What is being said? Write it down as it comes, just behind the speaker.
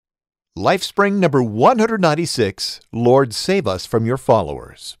LifeSpring number 196, Lord Save Us from Your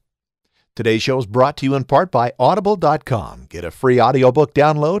Followers. Today's show is brought to you in part by Audible.com. Get a free audiobook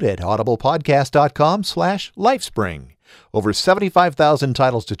download at audiblepodcast.com/lifespring. Over 75,000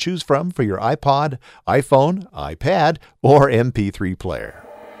 titles to choose from for your iPod, iPhone, iPad, or MP3 player.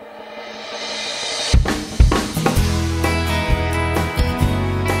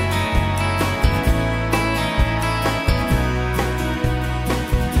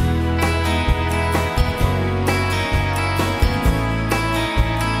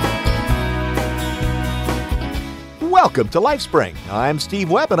 Welcome to LifeSpring. I'm Steve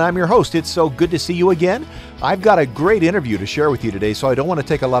Webb, and I'm your host. It's so good to see you again. I've got a great interview to share with you today, so I don't want to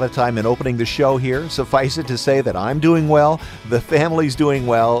take a lot of time in opening the show here. Suffice it to say that I'm doing well, the family's doing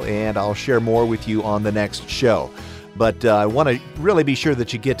well, and I'll share more with you on the next show. But I want to really be sure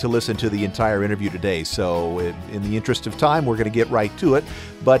that you get to listen to the entire interview today. So in the interest of time, we're going to get right to it.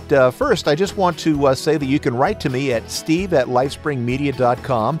 But first, I just want to say that you can write to me at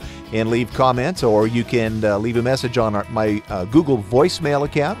steve@lifespringmedia.com and leave comments, or you can leave a message on my Google voicemail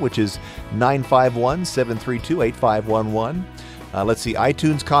account, which is 951-732-8511. Let's see,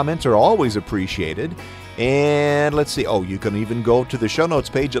 iTunes comments are always appreciated. And let's see, you can even go to the show notes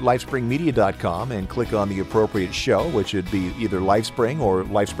page at lifespringmedia.com and click on the appropriate show, which would be either LifeSpring or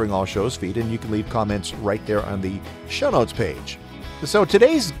LifeSpring All Shows feed, and you can leave comments right there on the show notes page. So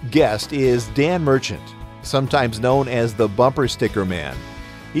today's guest is Dan Merchant, sometimes known as the Bumper Sticker Man.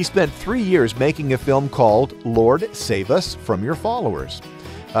 He spent 3 years making a film called Lord Save Us from Your Followers.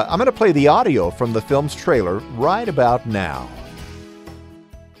 I'm going to play the audio from the film's trailer right about now.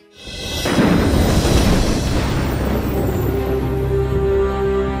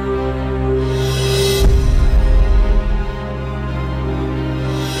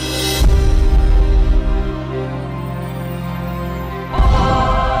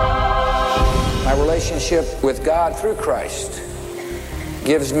 Relationship with God through Christ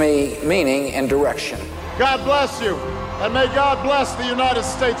gives me meaning and direction. God bless you, and may God bless the United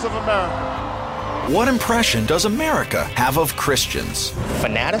States of America. What impression does America have of Christians?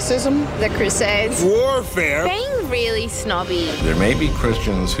 Fanaticism? The Crusades. Warfare. Being really snobby. There may be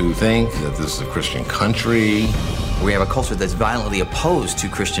Christians who think that this is a Christian country. We have a culture that's violently opposed to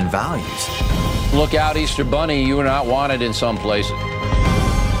Christian values. Look out, Easter Bunny, you are not wanted in some places.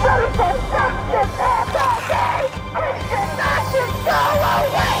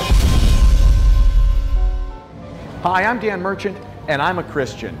 Hi, I'm Dan Merchant, and I'm a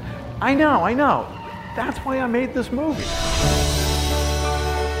Christian. I know. That's why I made this movie.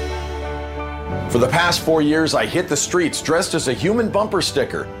 For the past 4 years, I hit the streets dressed as a human bumper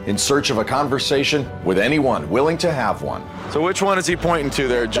sticker in search of a conversation with anyone willing to have one. So which one is he pointing to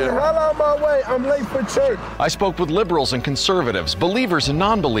there, Jim? Get the hell out of my way, I'm late for church. I spoke with liberals and conservatives, believers and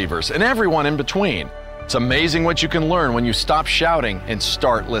non-believers, and everyone in between. It's amazing what you can learn when you stop shouting and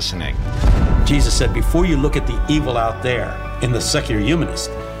start listening. Jesus said, before you look at the evil out there in the secular humanist,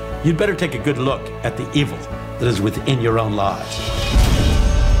 you'd better take a good look at the evil that is within your own lives.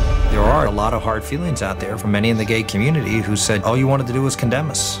 There are a lot of hard feelings out there from many in the gay community who said all you wanted to do was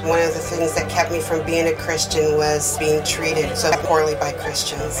condemn us. One of the things that kept me from being a Christian was being treated so poorly by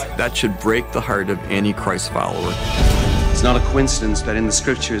Christians. That should break the heart of any Christ follower. It's not a coincidence that in the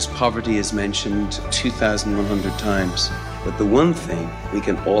scriptures poverty is mentioned 2,100 times. But the one thing we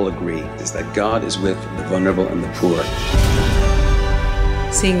can all agree is that God is with the vulnerable and the poor.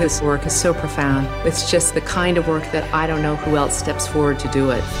 Seeing this work is so profound. It's just the kind of work that I don't know who else steps forward to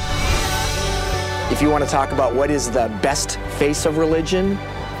do it. If you want to talk about what is the best face of religion,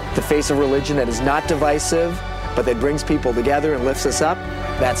 the face of religion that is not divisive, but that brings people together and lifts us up,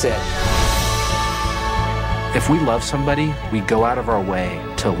 that's it. If we love somebody, we go out of our way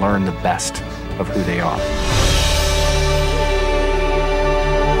to learn the best of who they are.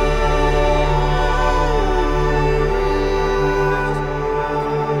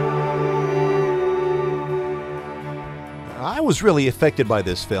 I was really affected by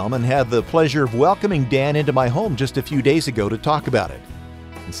this film and had the pleasure of welcoming Dan into my home just a few days ago to talk about it.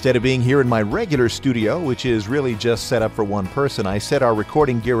 Instead of being here in my regular studio, which is really just set up for one person, I set our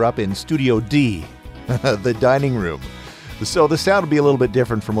recording gear up in Studio D, the dining room. So the sound will be a little bit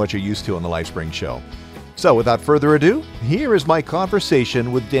different from what you're used to on the LifeSpring show. So without further ado, here is my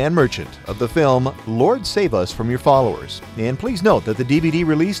conversation with Dan Merchant of the film Lord Save Us from Your Followers. And please note that the DVD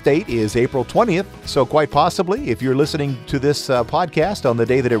release date is April 20th, so quite possibly, if you're listening to this podcast on the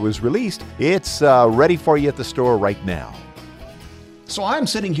day that it was released, it's ready for you at the store right now. So I'm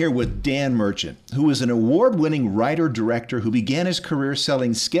sitting here with Dan Merchant, who is an award-winning writer-director who began his career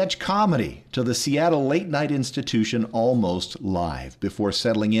selling sketch comedy to the Seattle late-night institution Almost Live before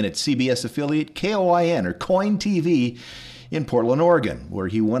settling in at CBS affiliate KOIN, or KOIN TV, in Portland, Oregon, where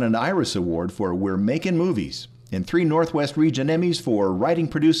he won an Iris Award for We're Making Movies, and 3 Northwest Region Emmys for writing,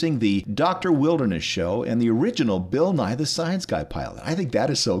 producing the Dr. Wilderness Show and the original Bill Nye the Science Guy pilot. I think that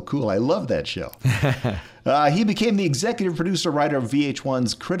is so cool. I love that show. He became the executive producer-writer of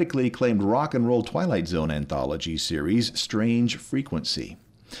VH1's critically acclaimed rock and roll Twilight Zone anthology series, Strange Frequency.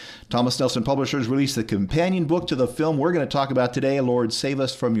 Thomas Nelson Publishers released the companion book to the film we're going to talk about today, Lord Save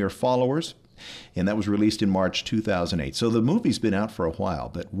Us from Your Followers. And that was released in March 2008. So the movie's been out for a while,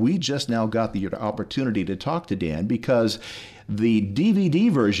 but we just now got the opportunity to talk to Dan because the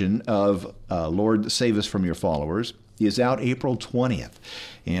DVD version of Lord Save Us from Your Followers is out April 20th.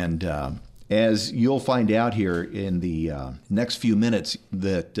 And as you'll find out here in the next few minutes,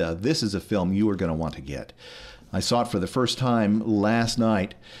 that this is a film you are going to want to get. I saw it for the first time last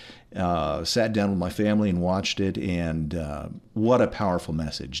night. Sat down with my family and watched it, and what a powerful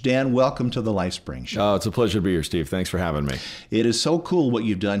message. Dan, welcome to the LifeSpring Show. Oh, it's a pleasure to be here, Steve. Thanks for having me. It is so cool what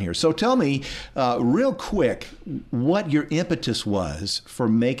you've done here. So tell me real quick what your impetus was for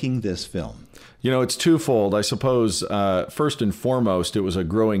making this film. You know, it's twofold. I suppose, first and foremost, it was a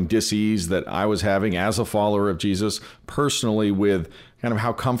growing dis-ease that I was having as a follower of Jesus, personally, with kind of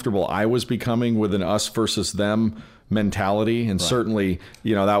how comfortable I was becoming with an us versus them mentality. And certainly,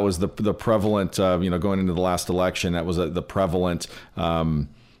 you know, that was the prevalent, you know, going into the last election, that was the prevalent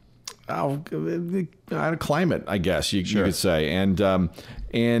climate, I guess you could say.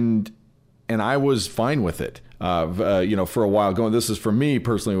 And I was fine with it. You know, for a while going, this is for me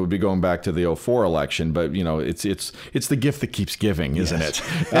personally, would be going back to the 2004 election, but you know, it's the gift that keeps giving, isn't it?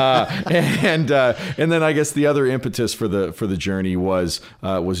 And then I guess the other impetus for the journey was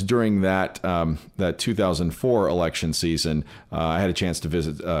during that 2004 election season. I had a chance to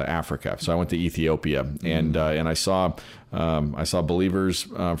visit Africa, so I went to Ethiopia, and I saw believers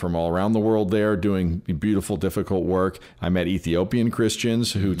from all around the world there doing beautiful, difficult work. I met Ethiopian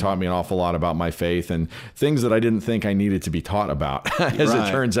Christians who taught me an awful lot about my faith and things that I didn't think I needed to be taught about, as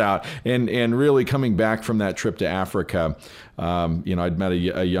it turns out. And really coming back from that trip to Africa, you know, I'd met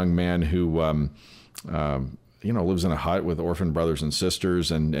a young man who you know, lives in a hut with orphan brothers and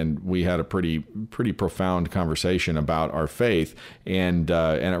sisters, and we had a pretty profound conversation about our faith, and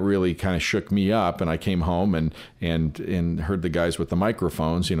it really kind of shook me up. And I came home and heard the guys with the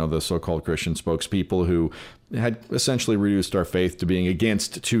microphones, you know, the so-called Christian spokespeople who had essentially reduced our faith to being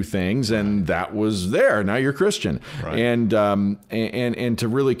against two things, and that was there. Now you're Christian, and to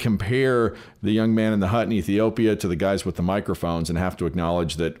really compare the young man in the hut in Ethiopia to the guys with the microphones, and have to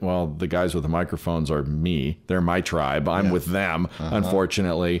acknowledge that, well, the guys with the microphones are me. They're my tribe. I'm with them,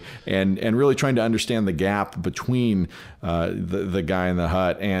 unfortunately, and really trying to understand the gap between the guy in the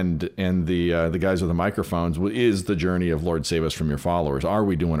hut and the guys with the microphones is the journey of Lord Save Us from Your Followers. Are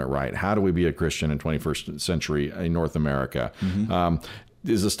we doing it right? How do we be a Christian in 21st century in North America?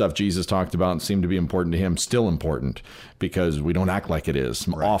 Is the stuff Jesus talked about and seemed to be important to him still important, because we don't act like it is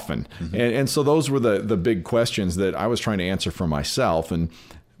often? And so those were the big questions that I was trying to answer for myself. And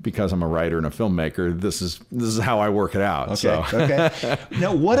because I'm a writer and a filmmaker, this is how I work it out. Okay.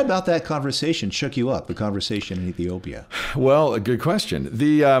 Now, what about that conversation shook you up, the conversation in Ethiopia? Well, a good question.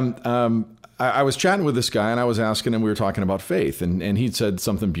 I was chatting with this guy, and I was asking him, we were talking about faith, and he'd said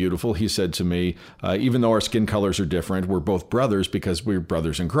something beautiful. He said to me, even though our skin colors are different, we're both brothers because we're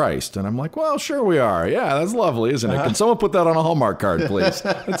brothers in Christ. And I'm like, well, sure we are. Yeah, that's lovely, isn't it? Can someone put that on a Hallmark card, please?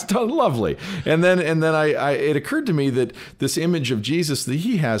 That's totally lovely. And then it occurred to me that this image of Jesus that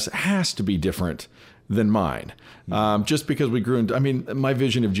he has to be different than mine. Just because we grew into, I mean, my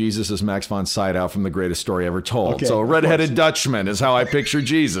vision of Jesus is Max von Sydow from The Greatest Story Ever Told. Okay, so a redheaded Dutchman is how I picture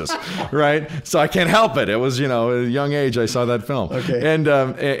Jesus, right? So I can't help it. It was, you know, at a young age I saw that film. Okay.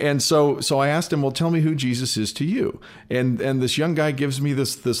 And so I asked him, well, tell me who Jesus is to you. And this young guy gives me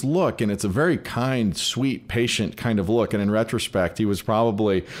this look, and it's a very kind, sweet, patient kind of look. And in retrospect, he was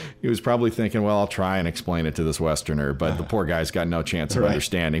probably thinking, well, I'll try and explain it to this Westerner, but the poor guy's got no chance of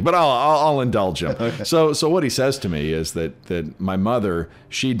understanding. But I'll indulge him. Okay. So what he says to me is that my mother,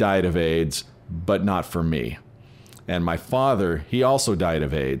 she died of AIDS, but not for me. And my father, he also died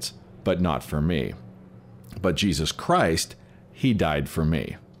of AIDS, but not for me. But Jesus Christ, he died for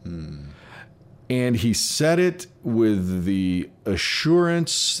me. And he said it with the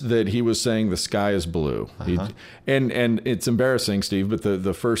assurance that he was saying the sky is blue. And it's embarrassing, Steve, but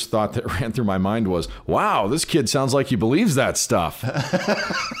the first thought that ran through my mind was, wow, this kid sounds like he believes that stuff.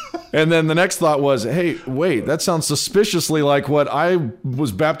 And then the next thought was, hey, wait, that sounds suspiciously like what I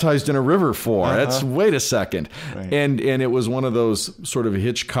was baptized in a river for. That's, wait a second. Right. And it was one of those sort of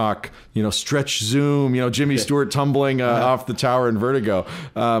Hitchcock, stretch zoom, Jimmy Stewart tumbling off the tower in Vertigo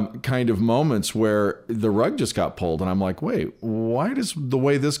kind of moments where the rug just got pulled. And I'm like, wait, why does the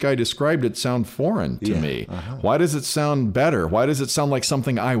way this guy described it sound foreign to me? Why does it sound better? Why does it sound like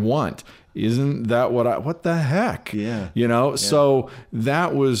something I want? Isn't that what the heck? Yeah. So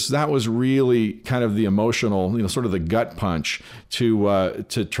that was really kind of the emotional, sort of the gut punch to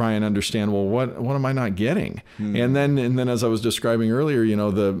try and understand, well, what am I not getting? And then as I was describing earlier,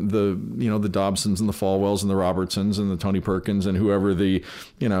 the Dobsons and the Falwells and the Robertsons and the Tony Perkins and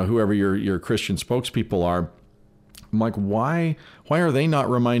whoever your Christian spokespeople are, I'm like, why are they not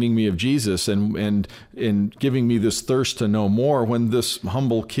reminding me of Jesus and giving me this thirst to know more when this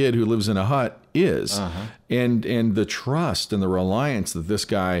humble kid who lives in a hut is? And the trust and the reliance that this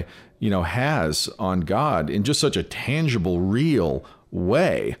guy, has on God in just such a tangible, real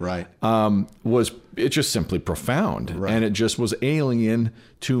way, was it just simply profound, and it just was alien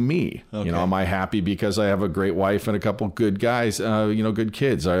to me. Am I happy because I have a great wife and a couple good guys, good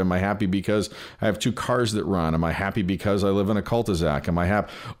kids? Am I happy because I have 2 cars that run? Am I happy because I live in a cul-de-sac? Am I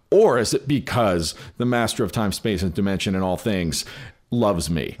happy, or is it because the master of time, space, and dimension and all things loves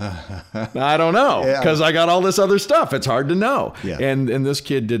me? I don't know, because I got all this other stuff. It's hard to know. And this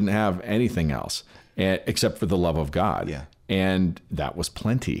kid didn't have anything else except for the love of God. And that was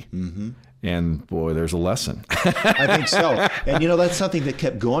plenty. And boy, there's a lesson. I think so. And that's something that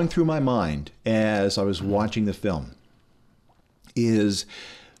kept going through my mind as I was watching the film, is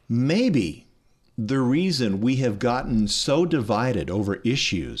maybe the reason we have gotten so divided over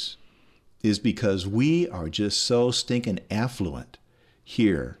issues is because we are just so stinking affluent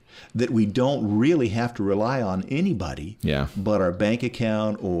here that we don't really have to rely on anybody but our bank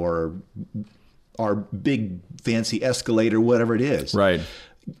account or our big fancy Escalade or whatever it is. Right.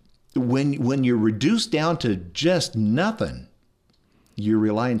 When you're reduced down to just nothing, your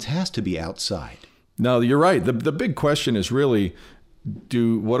reliance has to be outside. No, you're right. The big question is really,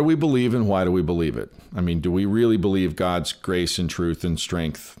 what do we believe and why do we believe it? I mean, do we really believe God's grace and truth and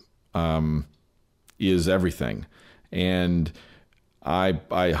strength is everything? And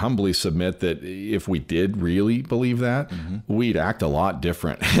I humbly submit that if we did really believe that, we'd act a lot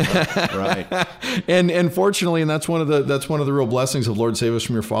different. Right. And fortunately, and that's one of the real blessings of Lord Save Us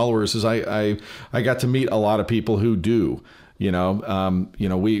From Your Followers, is I got to meet a lot of people who do.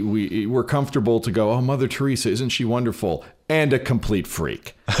 We're comfortable to go, oh, Mother Teresa, isn't she wonderful? And a complete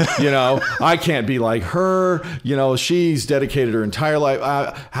freak. I can't be like her. She's dedicated her entire life.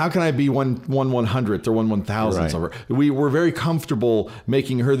 How can I be one 100th or 1/1000th of her? We're very comfortable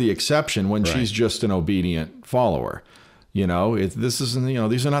making her the exception when she's just an obedient follower. These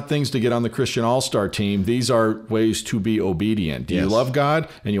are not things to get on the Christian All-Star team. These are ways to be obedient. Do you love God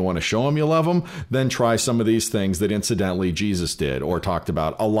and you want to show him you love him? Then try some of these things that incidentally Jesus did or talked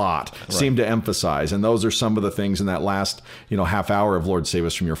about a lot, seemed to emphasize. And those are some of the things in that last, half hour of Lord Save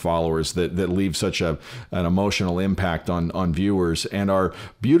Us From Your Followers that leave such an emotional impact on viewers and are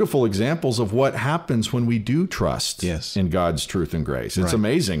beautiful examples of what happens when we do trust in God's truth and grace. It's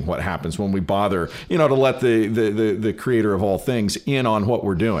amazing what happens when we bother, to let the Creator of all things in on what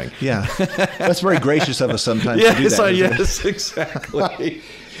we're doing. Yeah. That's very gracious of us sometimes to do that. Yes, exactly.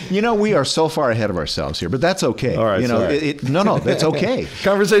 We are so far ahead of ourselves here, but that's okay. All right, no, that's okay.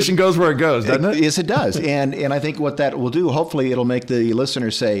 Conversation goes where it goes, doesn't it? Yes, it does. And I think what that will do, hopefully it'll make the listener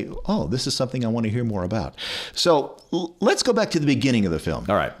say, oh, this is something I want to hear more about. So let's go back to the beginning of the film.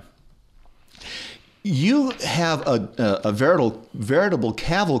 All right. You have a veritable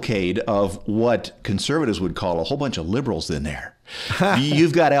cavalcade of what conservatives would call a whole bunch of liberals in there.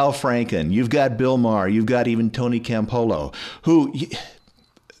 You've got Al Franken, you've got Bill Maher, you've got even Tony Campolo, who...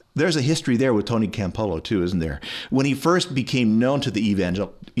 There's a history there with Tony Campolo, too, isn't there? When he first became known to the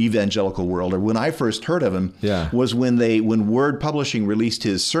evangelical world, or when I first heard of him, was when Word Publishing released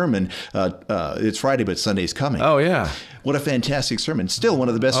his sermon, It's Friday, but Sunday's Coming. Oh, yeah. What a fantastic sermon. Still one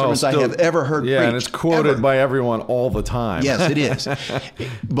of the best sermons I have ever heard preached. Yeah, and it's quoted by everyone all the time. Yes, it is.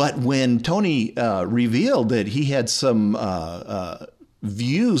 But when Tony revealed that he had some...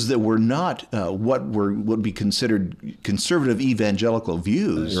 views that were not what would be considered conservative evangelical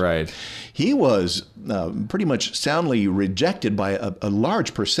views. Right. He was pretty much soundly rejected by a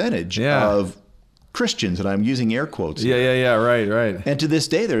large percentage of Christians, and I'm using air quotes. Yeah. Right. And to this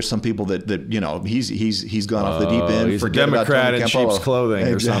day, there's some people that he's gone off the deep end. He's a Democrat in sheep's clothing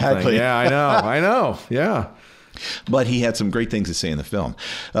or something. Yeah, I know. Yeah. But he had some great things to say in the film.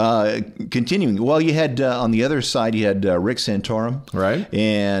 Continuing, well, you had on the other side, you had Rick Santorum. Right.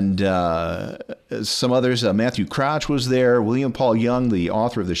 And some others. Matthew Crouch was there. William Paul Young, the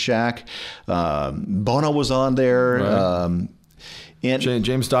author of The Shack. Bono was on there. Right. And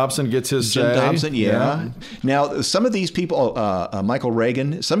James Dobson gets his say. Jim Dobson, yeah. Now, some of these people, Michael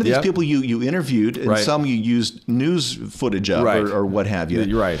Reagan, some of these people you interviewed, and some you used news footage of or what have you.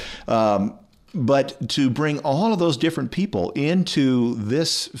 You're right. But to bring all of those different people into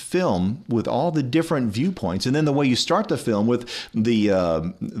this film with all the different viewpoints, and then the way you start the film with the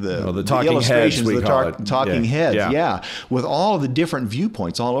talking illustrations, heads, talking heads, with all of the different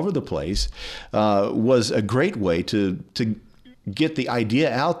viewpoints all over the place, was a great way to get the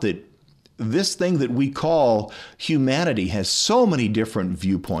idea out that this thing that we call humanity has so many different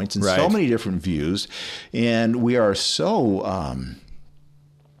viewpoints and so many different views, and we are so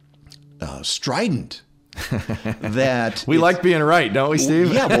strident that we like being right, don't we,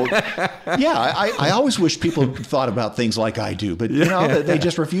 Steve? I always wish people thought about things like I do, but they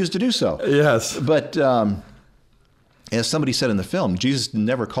just refuse to do so. Yes, but as somebody said in the film, Jesus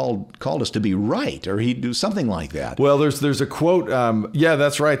never called us to be right, or he'd do something like that. Well, there's a quote. Yeah,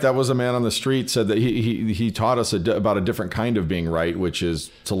 that's right. That was a man on the street said that he taught us about a different kind of being right, which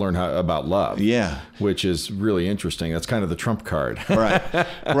is to learn about love. Yeah, which is really interesting. That's kind of the trump card.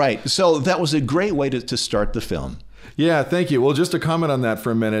 Right. So that was a great way to start the film. Yeah, thank you. Well, just to comment on that for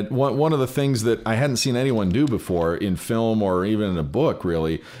a minute, one of the things that I hadn't seen anyone do before in film or even in a book,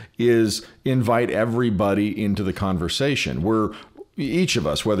 really, is invite everybody into the conversation. Each of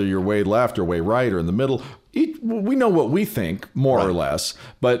us, whether you're way left or way right or in the middle, we know what we think, more or less,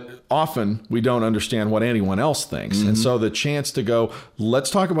 but often we don't understand what anyone else thinks. Mm-hmm. And so the chance to go, let's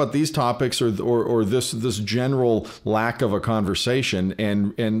talk about these topics or this general lack of a conversation,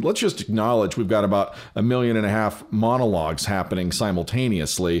 and let's just acknowledge we've got about 1.5 million monologues happening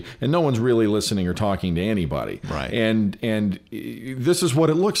simultaneously, and no one's really listening or talking to anybody. Right. And this is what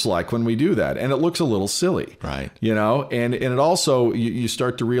it looks like when we do that, and it looks a little silly. Right. And it also, you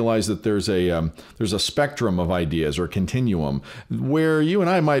start to realize that there's a spectrum of ideas or continuum where you and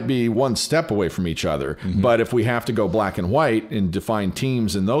I might be one step away from each other. Mm-hmm. But if we have to go black and white and define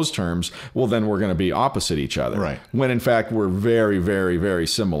teams in those terms, well, then we're going to be opposite each other. Right. When in fact, we're very, very, very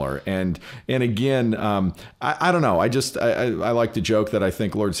similar. And again, I don't know. I like to joke that I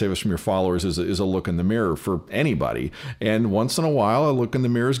think Lord Save Us from Your Followers is a look in the mirror for anybody. And once in a while, a look in the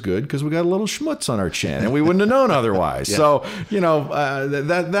mirror is good because we got a little schmutz on our chin and we wouldn't have known otherwise. Yeah. So,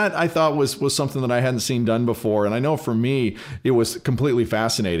 that I thought was something that I hadn't seen done before. And I know for me, it was completely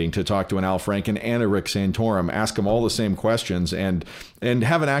fascinating to talk to an Al Franken and a Rick Santorum, ask them all the same questions and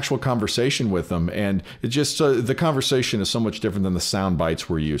have an actual conversation with them. And it just, the conversation is so much different than the sound bites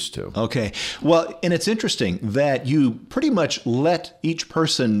we're used to. Okay. Well, and it's interesting that you pretty much let each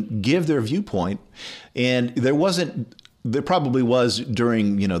person give their viewpoint, and there probably was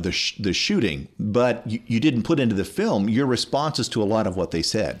during the shooting, but you didn't put into the film your responses to a lot of what they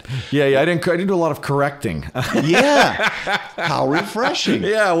said. Yeah, I didn't do a lot of correcting. Yeah, how refreshing.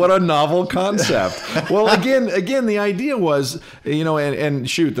 Yeah, what a novel concept. Well, again, the idea was, and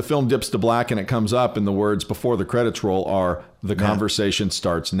shoot, the film dips to black and it comes up, and the words before the credits roll are, "The conversation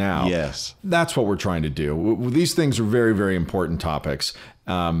starts now." Yes. That's what we're trying to do. These things are very, very important topics.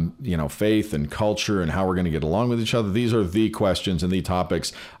 Faith and culture and how we're going to get along with each other. These are the questions and the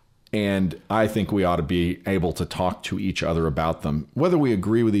topics. And I think we ought to be able to talk to each other about them, whether we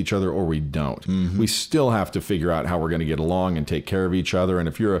agree with each other or we don't. Mm-hmm. We still have to figure out how we're going to get along and take care of each other. And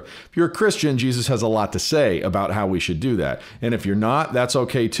if you're a Christian, Jesus has a lot to say about how we should do that. And if you're not, that's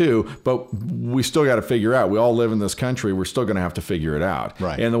okay too. But we still got to figure out. We all live in this country. We're still going to have to figure it out.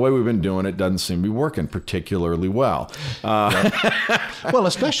 Right. And the way we've been doing it doesn't seem to be working particularly well. Well,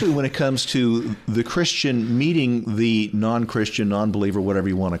 especially when it comes to the Christian meeting the non-Christian, non-believer, whatever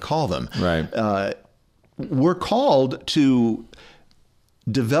you want to call them. Right. We're called to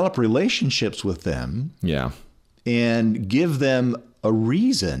develop relationships with them. Yeah. And give them a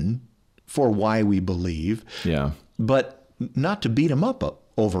reason for why we believe. Yeah. But not to beat them up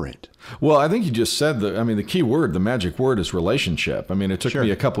over it. Well, I think you just said the key word, the magic word is relationship. I mean, it took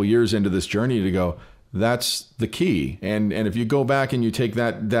me a couple years into this journey to go, that's the key. And if you go back and you take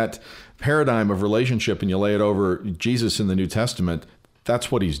that paradigm of relationship and you lay it over Jesus in the New Testament,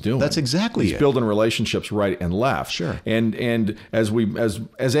 that's what he's doing. That's exactly He's building relationships right and left. Sure. And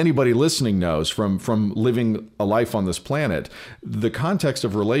as anybody listening knows from living a life on this planet, the context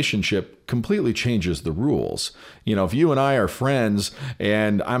of relationship completely changes the rules. If you and I are friends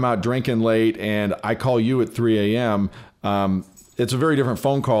and I'm out drinking late and I call you at 3 a.m., it's a very different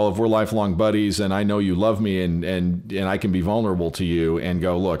phone call if we're lifelong buddies and I know you love me and I can be vulnerable to you and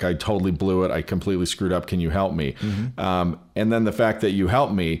go, look, I totally blew it. I completely screwed up. Can you help me? Mm-hmm. And then the fact that you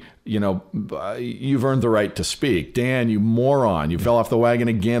helped me, you've earned the right to speak. Dan, you moron, you fell off the wagon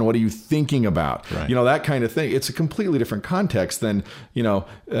again. What are you thinking about? Right. That kind of thing. It's a completely different context than,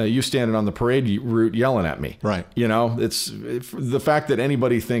 you standing on the parade route yelling at me. Right. It's the fact that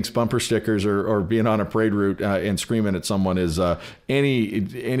anybody thinks bumper stickers or being on a parade route and screaming at someone is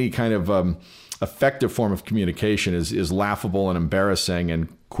any kind of effective form of communication is laughable and embarrassing, and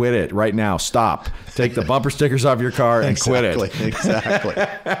quit it right now. Stop. Take the bumper stickers off your car and quit it. Exactly.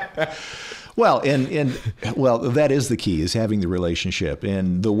 Well, and that is the key, is having the relationship.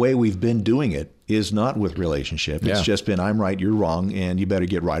 And the way we've been doing it is not with relationship. It's just been, I'm right, you're wrong, and you better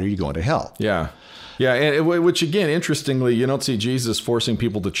get right or you're going to hell. Yeah. Yeah, and which again, interestingly, you don't see Jesus forcing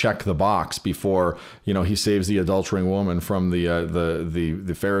people to check the box before he saves the adultering woman from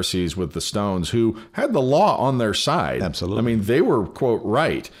the Pharisees with the stones, who had the law on their side. Absolutely. I mean, they were, quote,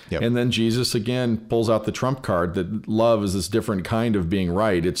 right. Yep. And then Jesus again pulls out the trump card that love is this different kind of being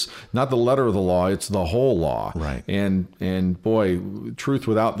right. It's not the letter of the law; it's the whole law. Right. And boy, truth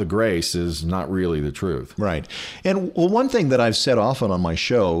without the grace is not really the truth. Right. And one thing that I've said often on my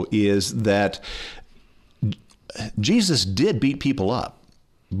show is that Jesus did beat people up,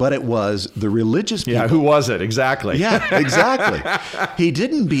 but it was the religious people. Yeah, who was it? Exactly. Yeah, exactly. He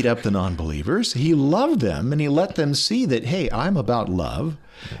didn't beat up the non-believers. He loved them, and he let them see that, hey, I'm about love.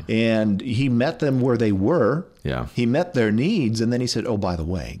 And he met them where they were. Yeah. He met their needs, and then he said, oh, by the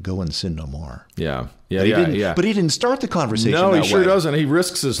way, go and sin no more. Yeah. But he didn't start the conversation that way. No, he sure doesn't. He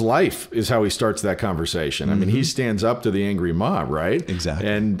risks his life is how he starts that conversation. Mm-hmm. I mean, he stands up to the angry mob, right? Exactly.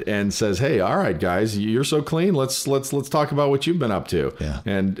 And says, hey, all right, guys, you're so clean. Let's talk about what you've been up to. Yeah.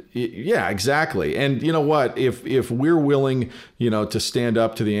 And yeah, exactly. And you know what? If we're willing, to stand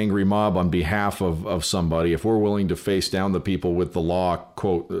up to the angry mob on behalf of somebody, if we're willing to face down the people with the law,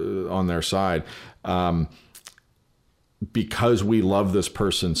 quote, on their side, because we love this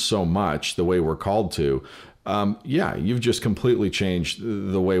person so much, the way we're called to, you've just completely changed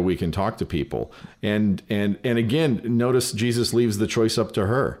the way we can talk to people. And again, notice Jesus leaves the choice up to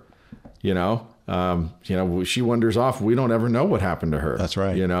her. She wanders off. We don't ever know what happened to her. That's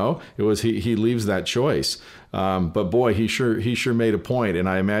right. It was he leaves that choice. But boy, he sure made a point, and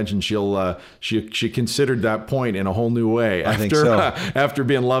I imagine she considered that point in a whole new way. I think so. After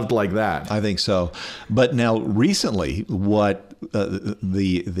being loved like that. I think so. But now recently, what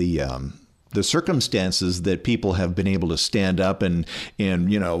the circumstances that people have been able to stand up and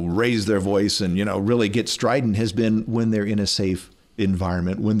raise their voice and really get strident has been when they're in a safe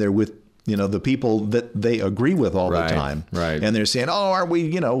environment, when they're with the people that they agree with all the time. Right. And they're saying, oh, are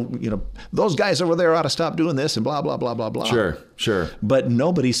we, those guys over there ought to stop doing this and blah, blah, blah, blah, blah. Sure. But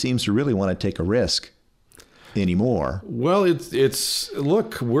nobody seems to really want to take a risk anymore. Well, it's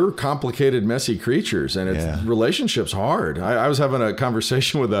look, we're complicated, messy creatures, and relationships hard. I was having a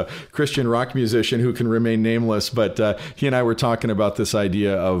conversation with a Christian rock musician who can remain nameless, but he and I were talking about this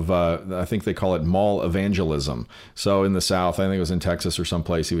idea of, I think they call it mall evangelism. So in the South, I think it was in Texas or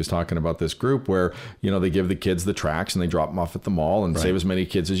someplace, he was talking about this group where, they give the kids the tracts and they drop them off at the mall and save as many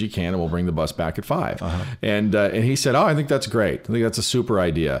kids as you can, and we'll bring the bus back at 5. Uh-huh. And he said, oh, I think that's great. I think that's a super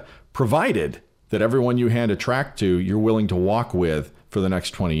idea, provided that everyone you hand a tract to, you're willing to walk with for the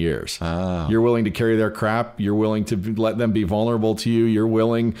next 20 years. Oh. You're willing to carry their crap. You're willing to let them be vulnerable to you. You're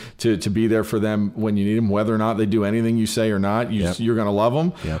willing to be there for them when you need them, whether or not they do anything you say or not. You're going to love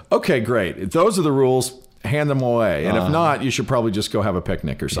them. Yep. Okay, great. If those are the rules, hand them away. And if not, you should probably just go have a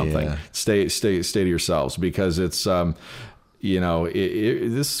picnic or something. Yeah. Stay to yourselves, because it's...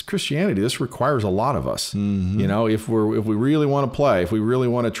 this Christianity, this requires a lot of us. Mm-hmm. If we really want to play, if we really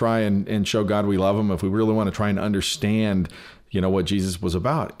want to try and show God we love him, if we really want to try and understand, what Jesus was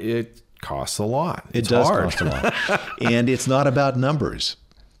about, it costs a lot. It does cost a lot. And it's not about numbers.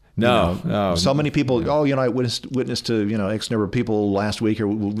 No. So many people, I witnessed to, X number of people last week or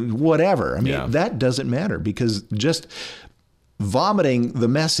whatever. I mean, that doesn't matter, because just vomiting the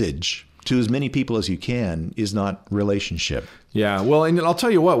message to as many people as you can is not relationship. Yeah, well, and I'll tell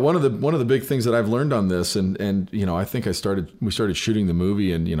you what, one of the big things that I've learned on this, and I think we started shooting the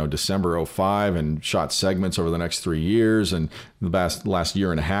movie in December 2005 and shot segments over the next 3 years, and the last year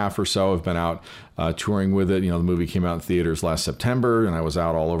and a half or so I've been out touring with it. The movie came out in theaters last September, and I was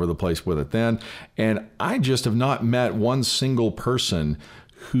out all over the place with it then, and I just have not met one single person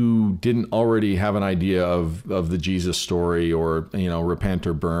who didn't already have an idea of the Jesus story, or repent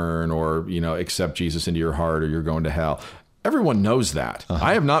or burn, or accept Jesus into your heart or you're going to hell. Everyone knows that.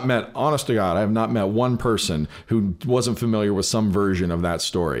 I have not met, honest to God, I have not met one person who wasn't familiar with some version of that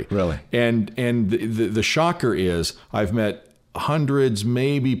story. Really? And the shocker is I've met hundreds,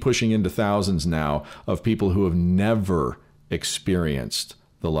 maybe pushing into thousands now, of people who have never experienced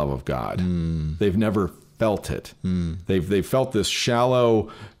the love of God. They've never felt it. They've felt this shallow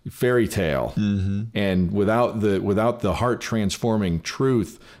fairy tale, and without the heart transforming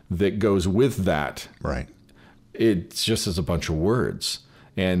truth that goes with that, right? It's just as a bunch of words.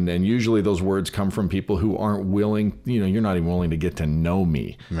 And usually those words come from people who aren't willing, you're not even willing to get to know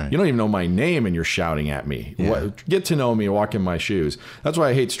me. Right. You don't even know my name and you're shouting at me. Yeah. Get to know me, walk in my shoes. That's why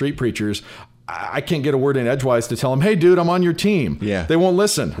I hate street preachers. I can't get a word in edgewise to tell them, hey, dude, I'm on your team. Yeah. They won't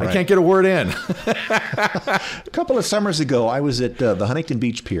listen. Right. I can't get a word in. A couple of summers ago, I was at the Huntington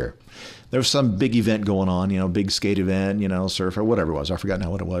Beach Pier. There was some big event going on, big skate event, surf or whatever it was. I forgot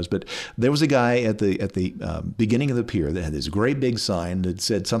now what it was. But there was a guy at the beginning of the pier that had this great big sign that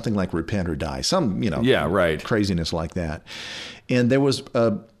said something like "Repent or Die," some craziness like that. And there was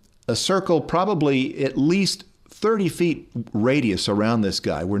a circle, probably at least 30 feet radius around this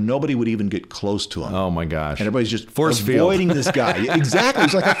guy where nobody would even get close to him. Oh my gosh. And everybody's just field. avoiding this guy. Exactly.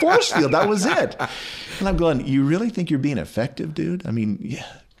 It's like a force field. That was it. And I'm going, you really think you're being effective, dude? I mean, yeah.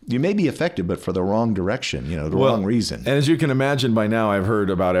 You may be effective, but for the wrong direction, the wrong reason. And as you can imagine by now, I've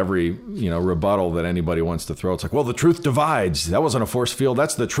heard about every, rebuttal that anybody wants to throw. It's like, well, the truth divides. That wasn't a force field.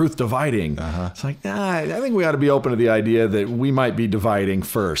 That's the truth dividing. It's like, I think we ought to be open to the idea that we might be dividing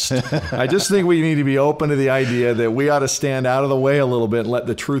first. I just think we need to be open to the idea that we ought to stand out of the way a little bit and let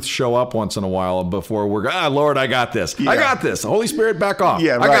the truth show up once in a while before we're, Lord, I got this. Yeah. I got this. The Holy Spirit, back off.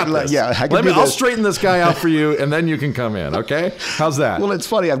 Yeah, I right. got this. Yeah, I'll straighten this guy out for you, and then you can come in, okay? How's that? Well, it's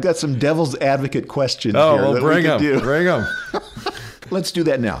funny. I've got some devil's advocate questions here. Oh, well, bring them. Let's do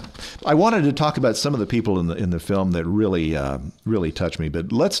that now. I wanted to talk about some of the people in the film that really touched me,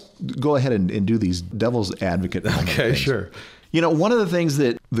 but let's go ahead and do these devil's advocate Okay, things. Sure. One of the things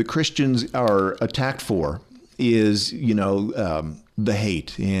that the Christians are attacked for is, the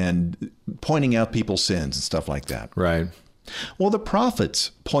hate and pointing out people's sins and stuff like that. Right. Well, the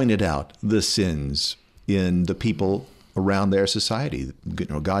prophets pointed out the sins in the people around their society.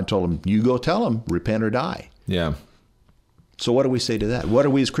 God told them, you go tell them, repent or die. Yeah. So what do we say to that? What are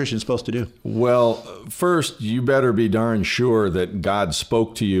we as Christians supposed to do? Well, first, you better be darn sure that God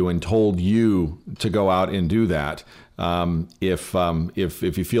spoke to you and told you to go out and do that. If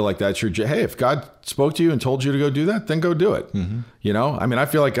you feel like that's your, hey, if God spoke to you and told you to go do that, then go do it. Mm-hmm. I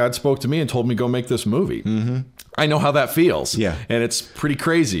feel like God spoke to me and told me go make this movie. Mm-hmm. I know how that feels. Yeah. And it's pretty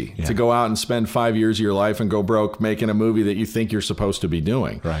crazy to go out and spend 5 years of your life and go broke making a movie that you think you're supposed to be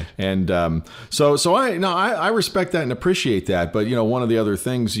doing. Right. And so I respect that and appreciate that. But, one of the other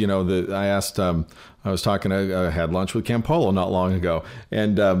things, that I asked, I was talking, I had lunch with Campolo not long ago.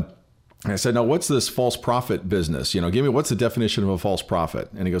 And I said, no, what's this false prophet business? Give me, what's the definition of a false prophet?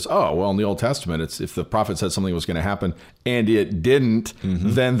 And he goes, oh, well, in the Old Testament, it's if the prophet said something was going to happen and it didn't,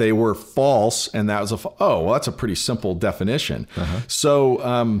 then they were false. And that was that's a pretty simple definition.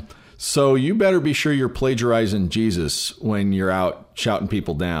 So you better be sure you're plagiarizing Jesus when you're out shouting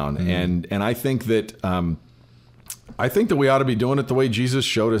people down. And I think that, we ought to be doing it the way Jesus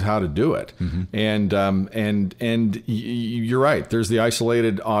showed us how to do it. And you're right. There's the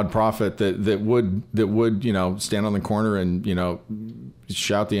isolated odd prophet that would stand on the corner and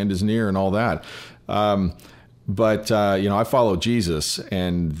shout the end is near and all that. But I follow Jesus,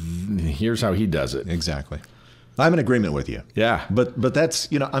 and here's how he does it. Exactly. I'm in agreement with you. Yeah. But that's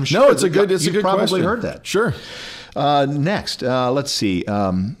I'm sure. No, it's a good probably question. Heard that. Sure. Next, let's see.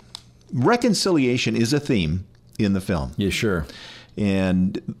 Reconciliation is a theme in the film. Yeah, sure.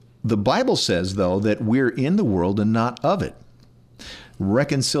 And the Bible says, though, that we're in the world and not of it.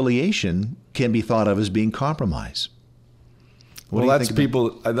 Reconciliation can be thought of as being compromise. That's people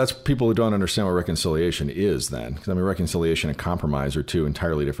who don't understand what reconciliation is then. Because reconciliation and compromise are two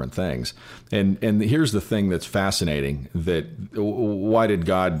entirely different things. And here's the thing that's fascinating, that why did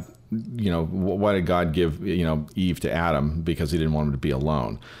God give Eve to Adam? Because he didn't want him to be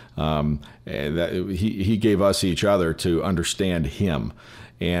alone. He gave us each other to understand him.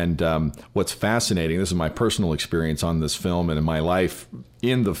 And what's fascinating, this is my personal experience on this film and in my life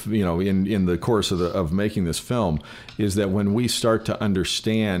in the course of making this film, is that when we start to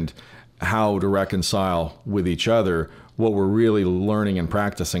understand how to reconcile with each other, what we're really learning and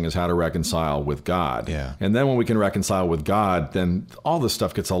practicing is how to reconcile with God. Yeah. And then when we can reconcile with God, then all this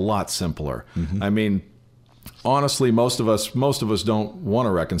stuff gets a lot simpler. honestly, most of us don't want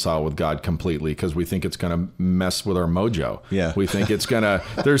to reconcile with God completely because we think it's going to mess with our mojo. Yeah. We think it's going to,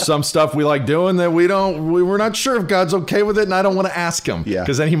 there's some stuff we like doing that we're not sure if God's okay with it, and I don't want to ask him. Yeah.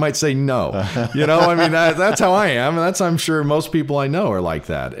 Because then he might say no. I mean, that's how I am. And I'm sure most people I know are like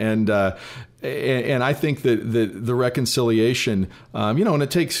that. And I think that the reconciliation, and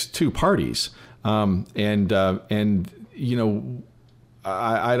it takes two parties. We're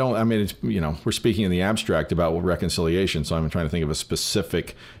speaking in the abstract about reconciliation, so I'm trying to think of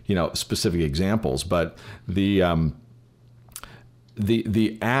specific examples. But the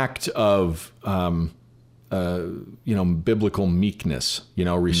act of biblical meekness,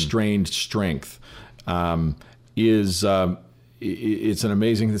 restrained strength, is. It's an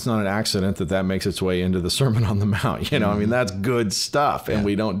amazing, it's not an accident that makes its way into the Sermon on the Mount. I mean, that's good stuff, and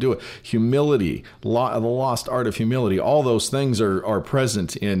we don't do it. Humility, the lost art of humility, all those things are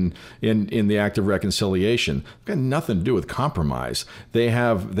present in the act of reconciliation. They've got nothing to do with compromise. They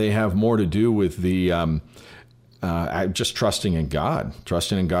have more to do with the just trusting in God,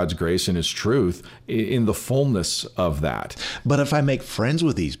 trusting in God's grace and his truth in the fullness of that. But if I make friends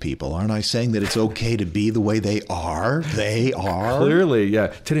with these people, aren't I saying that it's okay to be the way they are? They are. Clearly, yeah.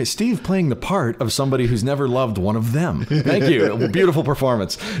 Today, Steve playing the part of somebody who's never loved one of them. Thank you. Beautiful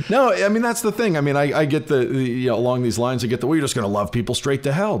performance. No, I mean, that's the thing. I mean, I get along these lines, you're just going to love people straight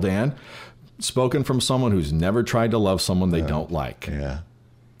to hell, Dan. Spoken from someone who's never tried to love someone they don't like. Yeah.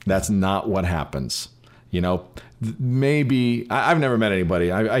 That's not what happens. Maybe I've never met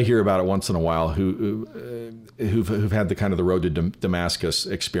anybody. I hear about it once in a while who've had the kind of the road to Damascus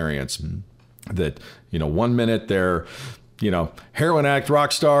experience. That 1 minute they're heroin addict,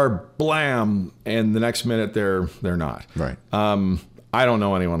 rock star, blam, and the next minute they're not. Right. I don't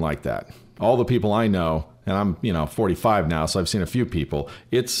know anyone like that. All the people I know, and I'm 45 now, so I've seen a few people.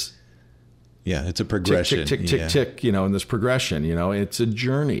 It's a progression. Tick, in this progression, it's a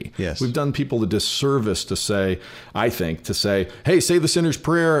journey. Yes. We've done people the disservice to say, hey, say the sinner's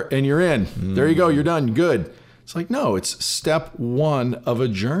prayer and you're in. There you go. You're done. Good. It's like, no, it's step one of a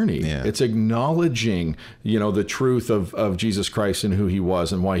journey. Yeah. It's acknowledging, the truth of Jesus Christ and who he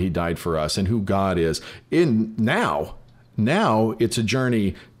was and why he died for us and who God is. Now it's a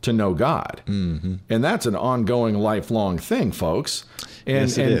journey to know God. Mm-hmm. And that's an ongoing, lifelong thing, folks. And,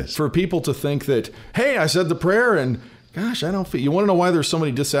 yes, it is. For people to think that, hey, I said the prayer and gosh, I don't feel, you want to know why there's so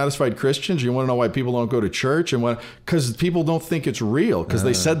many dissatisfied Christians? You want to know why people don't go to church? And because people don't think it's real, because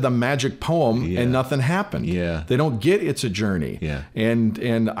they said the magic poem and nothing happened. Yeah. They don't get it's a journey. Yeah.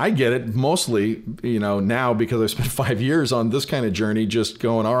 And I get it mostly, now because I've spent 5 years on this kind of journey, just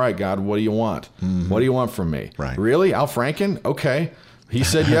going, all right, God, what do you want? Mm-hmm. What do you want from me? Right. Really? Al Franken? Okay. He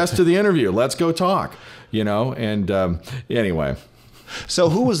said yes to the interview. Let's go talk, anyway. So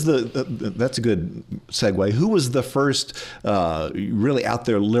who was that's a good segue. Who was the first really out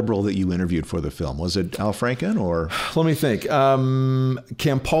there liberal that you interviewed for the film? Was it Al Franken or? Let me think.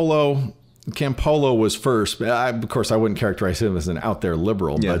 Campolo was first. Of course, I wouldn't characterize him as an out there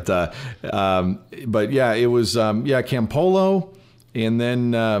liberal, but yeah, it was Campolo, and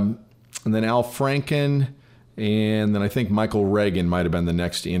then Al Franken, and then I think Michael Reagan might have been the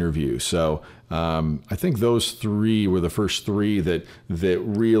next interview. So I think those three were the first three that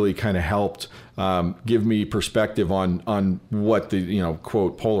really kind of helped give me perspective on what the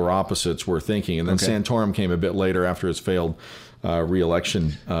quote polar opposites were thinking. And then Santorum came a bit later after his failed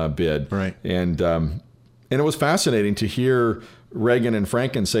re-election bid. Right. And it was fascinating to hear Reagan and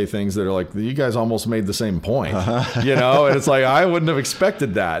Franken say things that are like, you guys almost made the same point, and it's like, I wouldn't have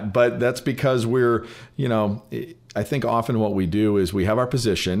expected that, but that's because we're, I think often what we do is we have our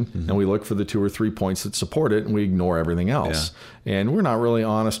position and we look for the 2 or 3 points that support it and we ignore everything else. Yeah. And we're not really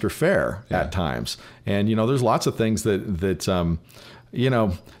honest or fair at times. And, there's lots of things that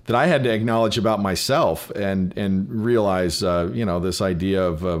I had to acknowledge about myself and realize, this idea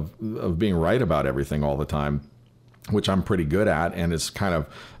of being right about everything all the time, which I'm pretty good at, and it's kind of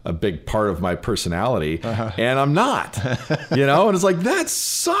a big part of my personality, and I'm not, and it's like, that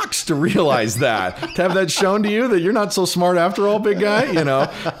sucks to realize that, to have that shown to you that you're not so smart after all, big guy, and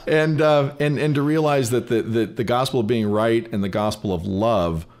to realize that the gospel of being right and the gospel of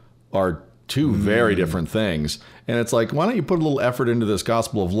love are two very different things. And it's like, why don't you put a little effort into this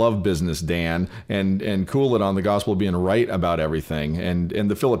gospel of love business, Dan, and cool it on the gospel of being right about everything. And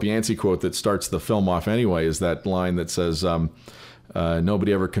the Philip Yancey quote that starts the film off anyway is that line that says,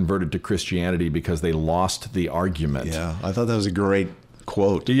 nobody ever converted to Christianity because they lost the argument. Yeah, I thought that was a great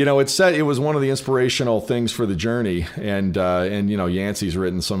quote. You know, it was one of the inspirational things for the journey, and you know, Yancey's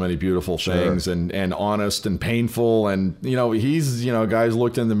written so many beautiful things, and honest and painful, and you know, he's, you know, guys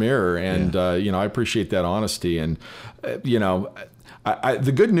looked in the mirror, and you know, I appreciate that honesty, and you know,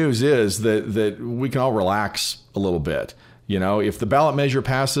 the good news is that we can all relax a little bit. You know, if the ballot measure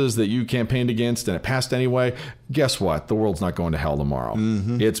passes that you campaigned against and it passed anyway, guess what? The world's not going to hell tomorrow.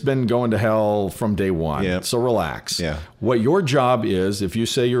 Mm-hmm. It's been going to hell from day one. Yep. So relax. Yeah. What your job is, if you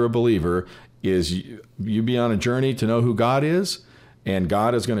say you're a believer, is you be on a journey to know who God is, and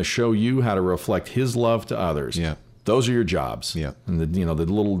God is going to show you how to reflect his love to others. Yeah. Those are your jobs. Yeah. And the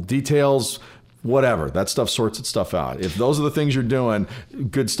little details, whatever, that stuff sorts itself out. If those are the things you're doing,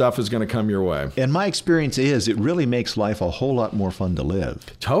 good stuff is going to come your way. And my experience is it really makes life a whole lot more fun to live.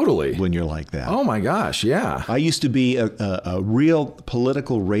 Totally. When you're like that. Oh my gosh, yeah. I used to be a real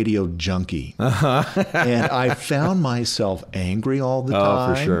political radio junkie. And I found myself angry all the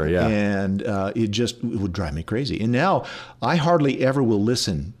time. Oh, for sure, yeah. And it would drive me crazy. And now I hardly ever will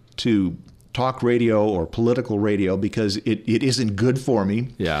listen to talk radio or political radio because it isn't good for me.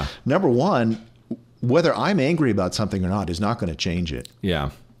 Yeah. Number one, whether I'm angry about something or not is not going to change it.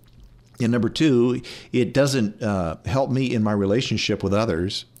 Yeah. And number two, it doesn't help me in my relationship with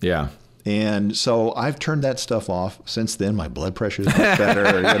others. Yeah. And so I've turned that stuff off since then. My blood pressure is much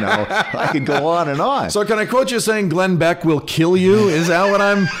better. You know, I could go on and on. So can I quote you saying Glenn Beck will kill you? Is that what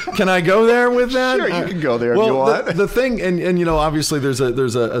can I go there with that? Sure, you can go there if you want. The thing, and you know, obviously there's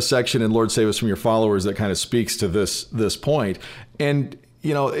a section in Lord Save Us from Your Followers that kind of speaks to this point. And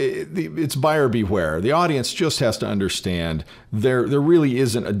you know, it's buyer beware. The audience just has to understand there really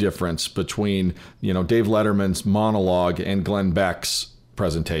isn't a difference between, you know, Dave Letterman's monologue and Glenn Beck's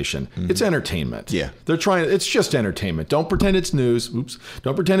presentation. Mm-hmm. It's entertainment. Yeah. It's just entertainment. Don't pretend it's news. Oops.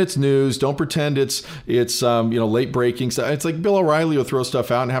 Don't pretend it's news. Don't pretend it's you know, late breaking stuff. It's like Bill O'Reilly will throw stuff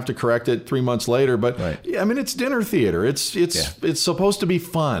out and have to correct it 3 months later. But I mean, it's dinner theater. It's supposed to be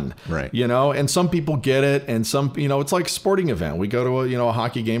fun. Right. You know, and some people get it, and some, you know, it's like a sporting event. We go to a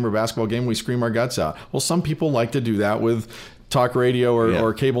hockey game or basketball game, we scream our guts out. Well, some people like to do that with talk radio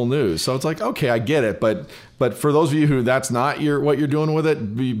or cable news. So it's like, okay, I get it, but for those of you who that's not what you're doing with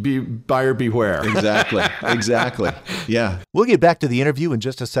it, be buyer beware. Exactly. Yeah. We'll get back to the interview in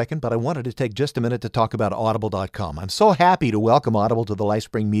just a second, but I wanted to take just a minute to talk about Audible.com. I'm so happy to welcome Audible to the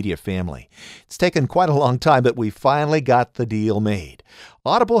LifeSpring Media family. It's taken quite a long time, but we finally got the deal made.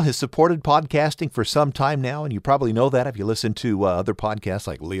 Audible has supported podcasting for some time now, and you probably know that if you listen to other podcasts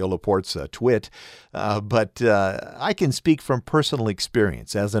like Leo Laporte's Twit. But I can speak from personal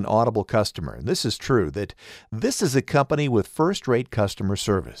experience as an Audible customer, and this is true, that this is a company with first-rate customer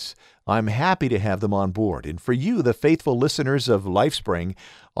service. I'm happy to have them on board. And for you, the faithful listeners of LifeSpring,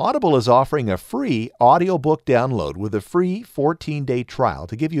 Audible is offering a free audiobook download with a free 14-day trial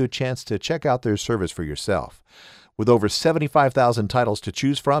to give you a chance to check out their service for yourself. With over 75,000 titles to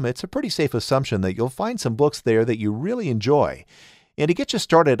choose from, it's a pretty safe assumption that you'll find some books there that you really enjoy. And to get you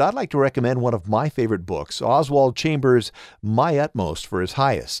started, I'd like to recommend one of my favorite books, Oswald Chambers' My Utmost for His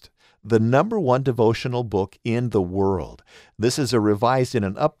Highest, the #1 devotional book in the world. This is a revised and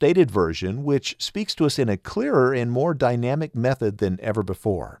an updated version which speaks to us in a clearer and more dynamic method than ever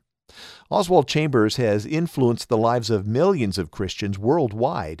before. Oswald Chambers has influenced the lives of millions of Christians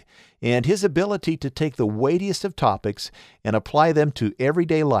worldwide, and his ability to take the weightiest of topics and apply them to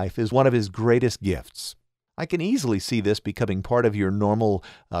everyday life is one of his greatest gifts. I can easily see this becoming part of your normal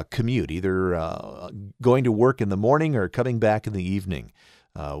commute, either going to work in the morning or coming back in the evening.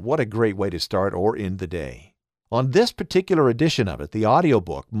 What a great way to start or end the day. On this particular edition of it, the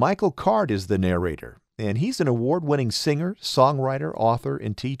audiobook, Michael Card is the narrator, and he's an award-winning singer, songwriter, author,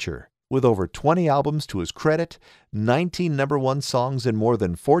 and teacher. With over 20 albums to his credit, 19 #1 songs, and more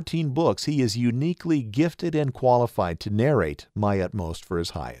than 14 books, he is uniquely gifted and qualified to narrate My Utmost for His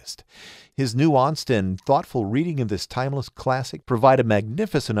Highest. His nuanced and thoughtful reading of this timeless classic provide a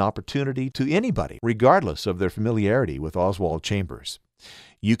magnificent opportunity to anybody, regardless of their familiarity with Oswald Chambers.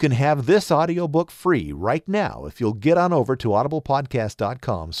 You can have this audiobook free right now if you'll get on over to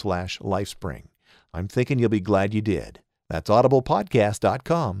audiblepodcast.com/lifespring. I'm thinking you'll be glad you did. That's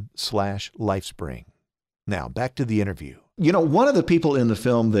audiblepodcast.com/lifespring. Now, back to the interview. You know, one of the people in the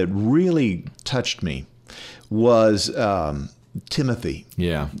film that really touched me was Timothy.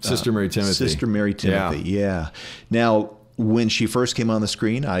 Yeah, Sister Mary Timothy. Sister Mary Timothy, yeah. Now, when she first came on the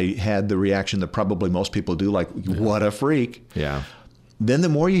screen, I had the reaction that probably most people do, like, what a freak. Yeah. Then the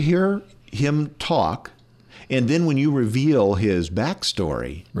more you hear him talk, and then when you reveal his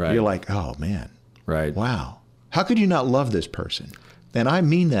backstory, you're like, oh, man. Right. Wow. How could you not love this person? And I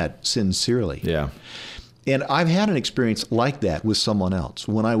mean that sincerely. Yeah. And I've had an experience like that with someone else.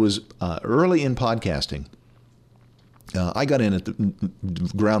 When I was early in podcasting, I got in at the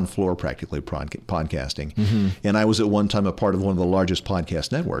ground floor practically podcasting. Mm-hmm. And I was at one time a part of one of the largest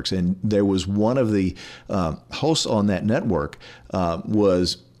podcast networks. And there was one of the hosts on that network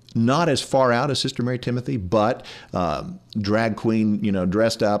was not as far out as Sister Mary Timothy, but drag queen,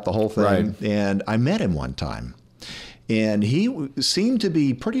 dressed up, the whole thing. Right. And I met him one time. And he seemed to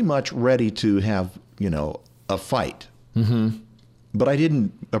be pretty much ready to have, a fight. Mm-hmm. But I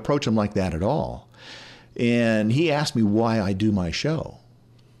didn't approach him like that at all. And he asked me why I do my show.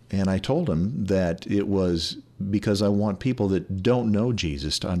 And I told him that it was because I want people that don't know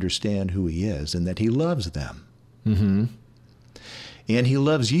Jesus to understand who he is and that he loves them. Mm-hmm. And he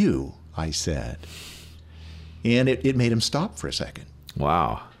loves you, I said. And it made him stop for a second.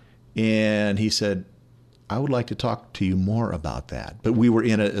 Wow. And he said, I would like to talk to you more about that. But we were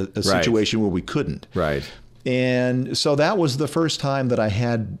in a situation where we couldn't. Right. And so that was the first time that I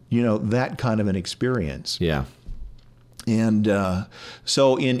had, that kind of an experience. Yeah. And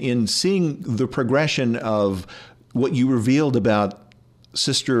so in seeing the progression of what you revealed about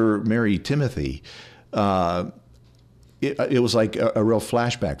Sister Mary Timothy, it was like a real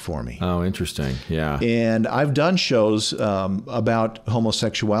flashback for me. Oh, interesting. Yeah. And I've done shows about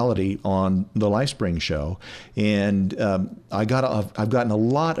homosexuality on the LifeSpring show, and I've gotten a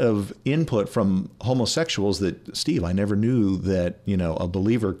lot of input from homosexuals that, Steve, I never knew that a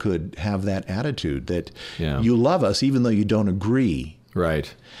believer could have that attitude, that you love us even though you don't agree.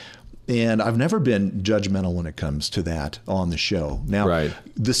 Right. And I've never been judgmental when it comes to that on the show. Now,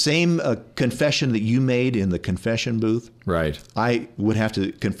 the same confession that you made in the confession booth, I would have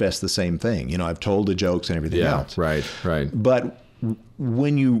to confess the same thing. I've told the jokes and everything else. Right. But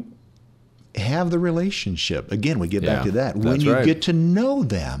when you have the relationship, again, we get back to that. When you get to know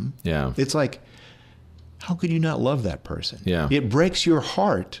them, it's like, how could you not love that person? Yeah. It breaks your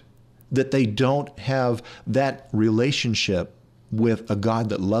heart that they don't have that relationship with a God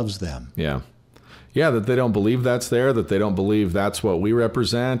that loves them. Yeah. Yeah, that they don't believe that's there, that they don't believe that's what we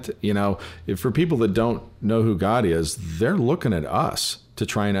represent. For people that don't know who God is, they're looking at us to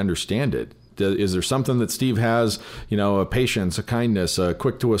try and understand it. Is there something that Steve has, a patience, a kindness, a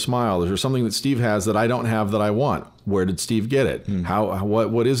quick to a smile? Is there something that Steve has that I don't have that I want? Where did Steve get it?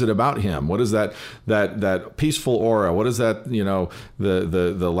 What is it about him? What is that peaceful aura? What is that,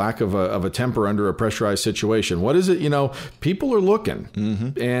 the lack of a temper under a pressurized situation? What is it? People are looking,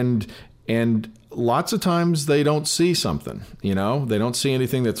 mm-hmm. and lots of times they don't see something, they don't see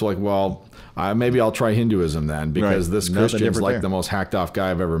anything that's like, well, maybe I'll try Hinduism then, because this Christian's like the most hacked off guy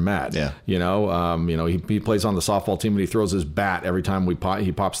I've ever met. Yeah. He plays on the softball team and he throws his bat every time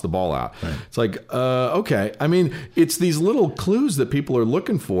he pops the ball out. Right. It's like, okay. I mean, it's these little clues that people are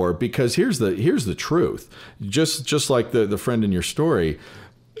looking for, because here's the truth. Just like the friend in your story,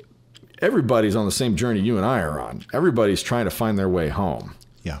 everybody's on the same journey you and I are on. Everybody's trying to find their way home.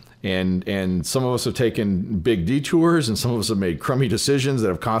 Yeah. And some of us have taken big detours, and some of us have made crummy decisions that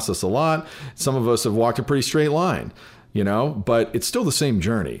have cost us a lot. Some of us have walked a pretty straight line, but it's still the same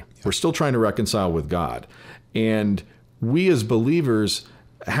journey. Yeah. We're still trying to reconcile with God. And we as believers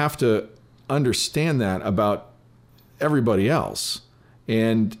have to understand that about everybody else.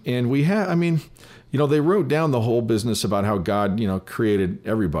 And we have, they wrote down the whole business about how God, created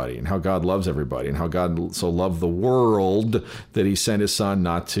everybody, and how God loves everybody, and how God so loved the world that he sent his son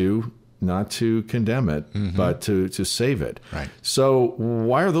not to condemn it, mm-hmm. but to save it. Right. So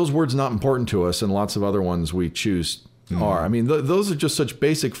why are those words not important to us, and lots of other ones we choose are? Those are just such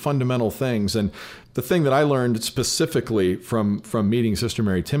basic fundamental things. And the thing that I learned specifically from meeting Sister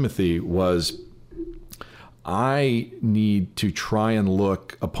Mary Timothy was, I need to try and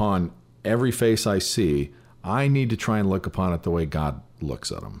look upon every face I see. I need to try and look upon it the way God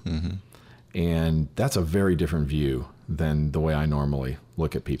looks at them. Mm-hmm. And that's a very different view than the way I normally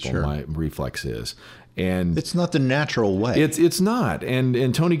look at people. Sure. My reflex is. And it's not the natural way. It's not.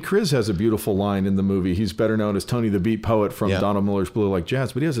 And Tony Kriz has a beautiful line in the movie. He's better known as Tony the Beat Poet from Donald Miller's Blue Like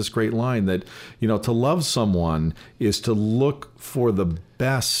Jazz. But he has this great line that, to love someone is to look for the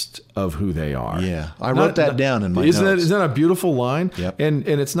best of who they are. Yeah, I wrote that down in my notes. Isn't that a beautiful line? Yep. And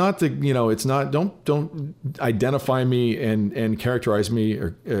it's not it's not, don't identify me and characterize me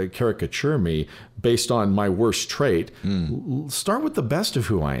or caricature me based on my worst trait. Start with the best of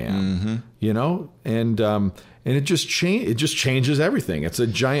who I am. Mm-hmm. And it just changes everything. It's a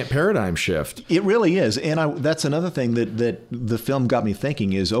giant paradigm shift. It really is. And that's another thing that the film got me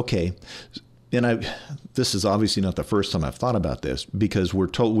thinking is, okay, this is obviously not the first time I've thought about this, because we're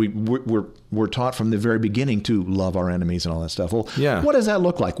told we're taught from the very beginning to love our enemies and all that stuff. Well, what does that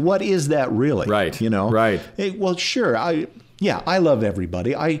look like? What is that really? Right. Right. Hey, well, sure. I love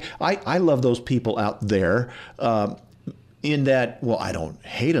everybody. I love those people out there. In that, well, I don't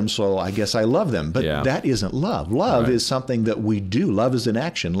hate them, so I guess I love them. But that isn't love. Love is something that we do. Love is an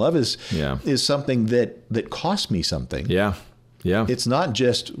action. Love is something that costs me something. Yeah. Yeah. It's not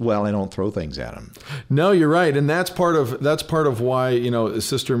just, well, I don't throw things at them. No, you're right. And that's part of why,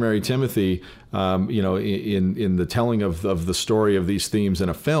 Sister Mary Timothy, in the telling of the story of these themes in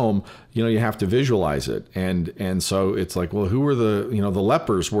a film, you have to visualize it. And so it's like, well, who were the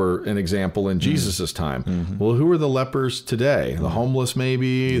lepers were an example in Jesus's time. Mm-hmm. Well, who are the lepers today? The homeless,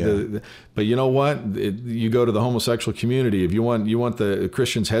 maybe. Yeah. But you know what? You go to the homosexual community. If you want the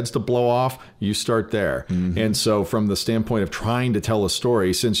Christians' heads to blow off, you start there. Mm-hmm. And so from the standpoint of trying to tell a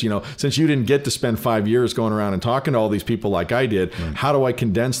story, since you didn't get to spend 5 years going around and talking to all these people like I did, how do I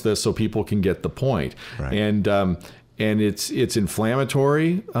condense this so people can get the point? Right. And it's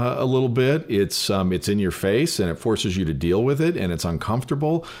inflammatory a little bit. It's in your face, and it forces you to deal with it, and it's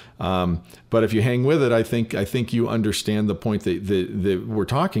uncomfortable. But if you hang with it, I think you understand the point that we're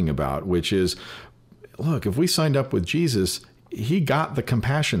talking about, which is, look, if we signed up with Jesus, he got the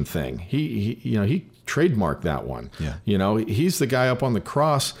compassion thing. He trademarked that one. Yeah. He's the guy up on the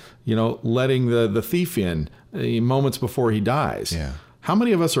cross, letting the thief in moments before he dies. Yeah. How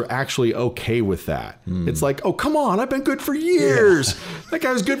many of us are actually okay with that? It's like, oh, come on, I've been good for years. Yeah. That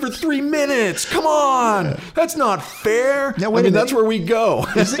guy was good for 3 minutes. Come on. That's not fair. Now, that's where we go.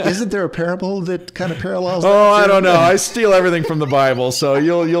 Isn't there a parable that kind of parallels that? Oh, I don't know. I steal everything from the Bible, so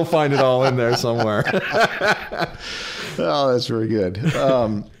you'll find it all in there somewhere. Oh, that's very good.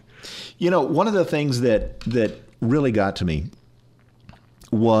 One of the things that really got to me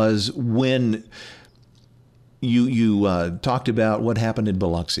was when you talked about what happened in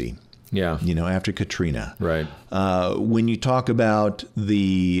Biloxi. Yeah. After Katrina. Right. When you talk about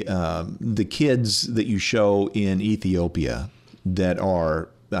the kids that you show in Ethiopia that are,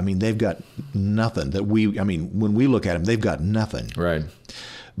 they've got nothing when we look at them, they've got nothing. Right.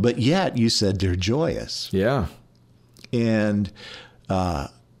 But yet you said they're joyous. Yeah. And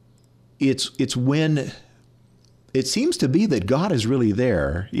it's when it seems to be that God is really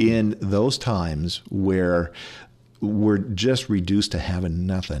there in those times where we're just reduced to having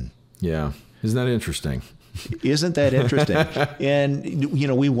nothing. Yeah. Isn't that interesting? Isn't that interesting? And,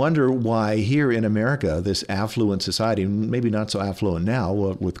 we wonder why here in America, this affluent society, maybe not so affluent now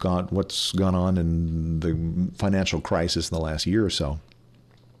with what's gone on in the financial crisis in the last year or so.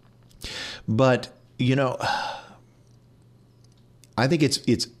 But, I think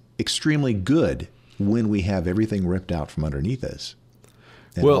it's extremely good when we have everything ripped out from underneath us,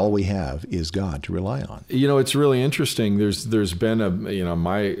 and all we have is God to rely on. It's really interesting. There's been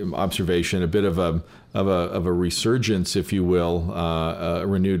my observation, a bit of a resurgence, if you will, a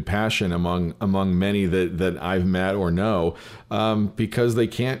renewed passion among many that I've met or know, because they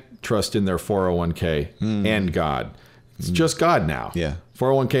can't trust in their 401k and God. It's just God now. Yeah.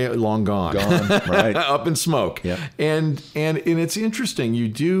 401k long gone. Right. Up in smoke. Yeah. And it's interesting. You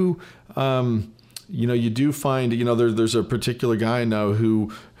do. You do find, there's a particular guy now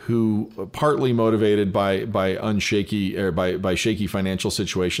who partly motivated by unshaky or by shaky financial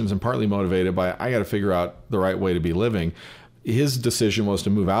situations, and partly motivated by, I got to figure out the right way to be living. His decision was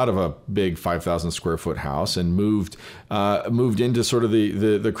to move out of a big 5,000 square foot house and moved into sort of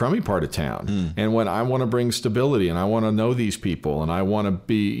the crummy part of town. And when I want to bring stability, and I want to know these people, and I want to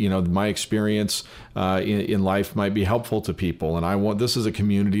be, my experience in life might be helpful to people, and this is a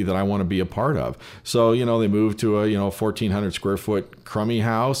community that I want to be a part of. So they moved to a 1,400 square foot crummy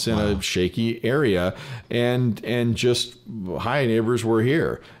house in a shaky area, and just hi neighbors were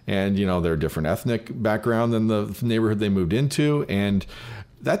here, and they're a different ethnic background than the neighborhood they moved into, and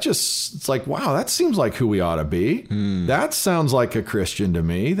it's like, wow, that seems like who we ought to be. That sounds like a Christian to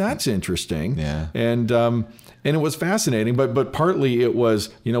me. That's interesting. Yeah. And it was fascinating, but partly it was,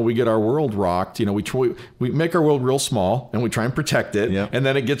 we get our world rocked. We make our world real small and we try and protect it, and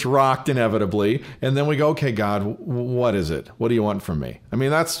then it gets rocked inevitably, and then we go, okay, God, what is it? What do you want from me?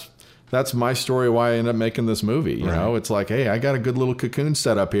 That's my story why I ended up making this movie. You know, it's like, hey, I got a good little cocoon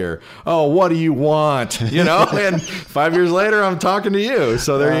set up here. Oh, what do you want? And 5 years later, I'm talking to you.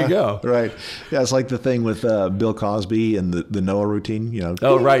 So there you go. Right. Yeah, it's like the thing with Bill Cosby and the Noah routine.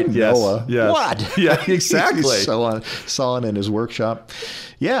 Oh, right. Yes. Noah. Yes. What? Yeah, exactly. Sawing in his workshop.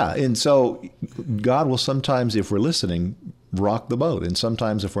 Yeah, and so God will sometimes, if we're listening, rock the boat, and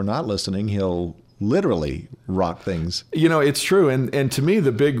sometimes if we're not listening, he'll literally rock things. You know, it's true. And to me,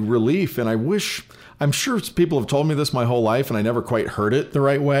 the big relief, and I'm sure people have told me this my whole life and I never quite heard it the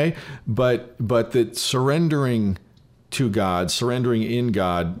right way, but that surrendering to God, surrendering in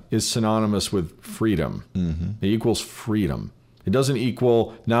God is synonymous with freedom. Mm-hmm. It equals freedom. It doesn't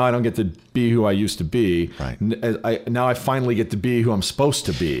equal, now I don't get to be who I used to be. Right. Now I finally get to be who I'm supposed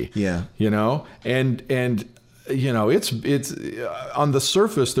to be. Yeah. You know? And you know, it's on the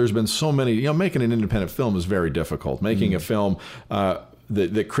surface, there's been so many, you know, making an independent film is very difficult. Making a film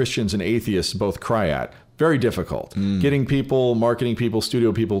that Christians and atheists both cry at, very difficult. Getting people, marketing people,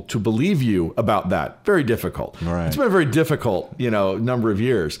 studio people to believe you about that, very difficult. Right. It's been a very difficult, you know, number of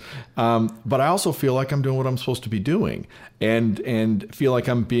years. But I also feel like I'm doing what I'm supposed to be doing and feel like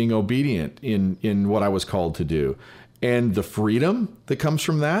I'm being obedient in what I was called to do. And the freedom that comes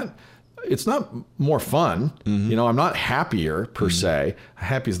from that, it's not more fun. You know, I'm not happier per se.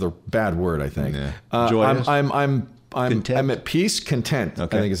 Happy is the bad word, I think. Yeah. Joyous? I'm at peace, content.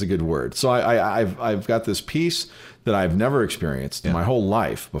 Okay. I think is a good word. So I've got this peace that I've never experienced in my whole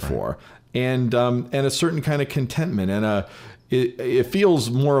life before, and a certain kind of contentment, and it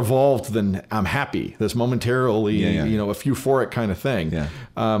feels more evolved than I'm happy. This momentarily, you know, a euphoric kind of thing.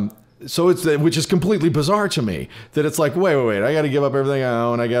 Yeah. So which is completely bizarre to me, that it's like, wait, I got to give up everything I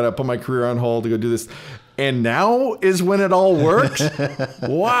own. I got to put my career on hold to go do this. And now is when it all works.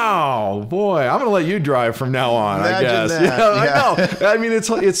 Wow, boy, I'm going to let you drive from now on. Imagine I guess. that. I know. I mean,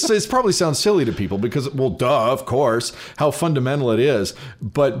 it's probably sounds silly to people because, well, duh, of course, how fundamental it is.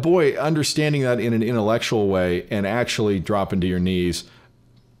 But boy, understanding that in an intellectual way and actually dropping to your knees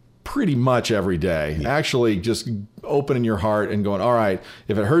pretty much every day, actually just opening your heart and going, all right,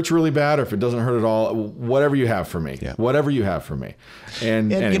 if it hurts really bad or if it doesn't hurt at all, whatever you have for me, whatever you have for me.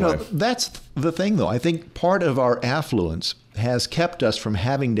 And anyway. You know, that's the thing, though. I think part of our affluence has kept us from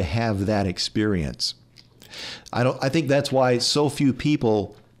having to have that experience. I think that's why so few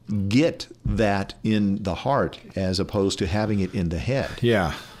people get that in the heart as opposed to having it in the head.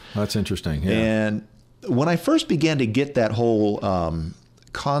 Yeah, that's interesting. Yeah. And when I first began to get that whole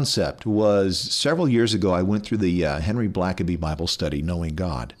concept was several years ago. I went through the Henry Blackaby Bible study, Knowing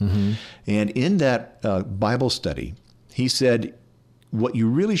God. Mm-hmm. And in that Bible study, he said, what you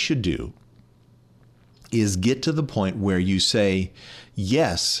really should do is get to the point where you say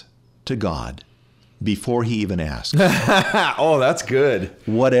yes to God before he even asks. Oh, that's good.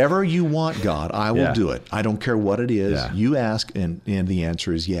 Whatever you want, God, I will do it. I don't care what it is. Yeah. You ask, and the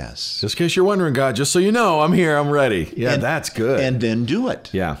answer is yes. Just in case you're wondering, God, just so you know, I'm here, I'm ready. Yeah, and that's good. And then do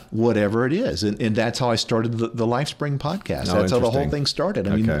it. Yeah. Whatever it is. And that's how I started the LifeSpring podcast. That's how the whole thing started.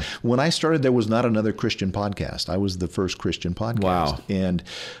 I mean, when I started, there was not another Christian podcast. I was the first Christian podcast. Wow. And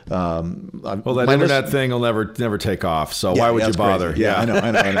well, that internet thing will never take off. So why would you bother? Crazy. Yeah, I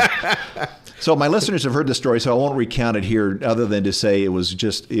know. So my listeners have heard the story, so I won't recount it here other than to say it was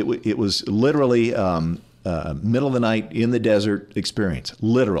literally middle of the night in the desert experience.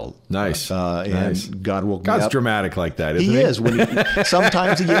 Literal. Nice. And God woke me up. God's dramatic like that, isn't he? He is.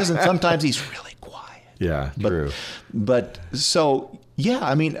 Sometimes he is, and sometimes he's really quiet. Yeah, true. But so, yeah,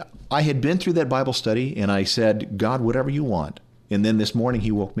 I mean, I had been through that Bible study, and I said, God, whatever you want. And then this morning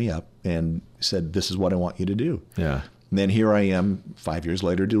he woke me up and said, this is what I want you to do. Yeah. And then here I am 5 years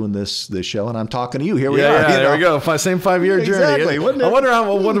later doing this show, and I'm talking to you. Here we are. Yeah, there we go. Same 5-year journey. Exactly. Wouldn't it? I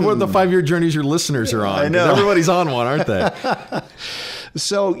wonder what the 5-year journeys your listeners are on. I know. Everybody's on one, aren't they?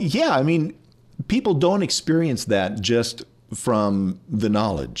 So, yeah, I mean, people don't experience that just from the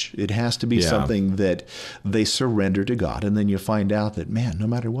knowledge. It has to be something that they surrender to God, and then you find out that, man, no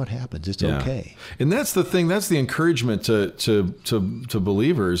matter what happens, it's okay. And that's the thing. That's the encouragement to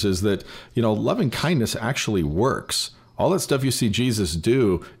believers is that, you know, loving kindness actually works. All that stuff you see Jesus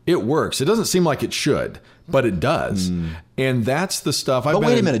do, it works. It doesn't seem like it should, but it does. And that's the stuff. But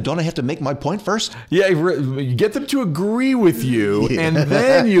wait a minute, don't I have to make my point first? Yeah, you get them to agree with you, and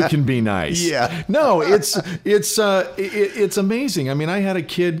then you can be nice. Yeah. No, it's amazing. I mean, I had a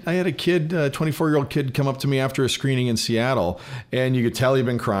kid, 24-year-old kid, come up to me after a screening in Seattle, and you could tell he'd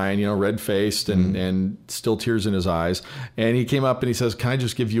been crying, you know, red faced and still tears in his eyes. And he came up and he says, "Can I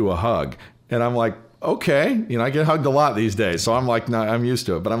just give you a hug?" And I'm like, okay, you know, I get hugged a lot these days, so I'm like, no, I'm used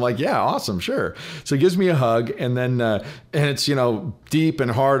to it. But I'm like, yeah, awesome, sure. So he gives me a hug, and then and it's, you know, deep and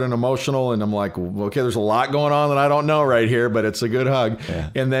hard and emotional, and I'm like, well, okay, there's a lot going on that I don't know right here, but it's a good hug.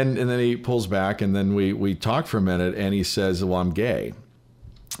 Yeah. And then he pulls back, and then we talk for a minute, and he says, well, I'm gay,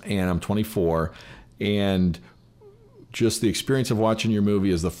 and I'm 24, and just the experience of watching your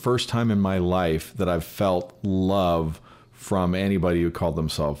movie is the first time in my life that I've felt love from anybody who called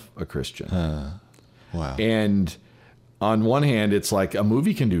themselves a Christian. Wow. And on one hand, it's like a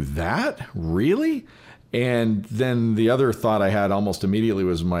movie can do that? Really? And then the other thought I had almost immediately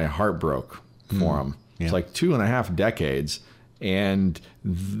was my heart broke for him. Yeah. It's like 2.5 decades, and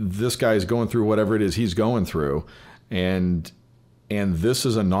this guy's going through whatever it is he's going through, and this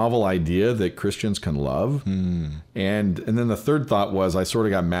is a novel idea that Christians can love. And then the third thought was I sort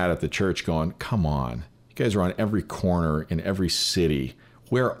of got mad at the church going, come on, you guys are on every corner in every city.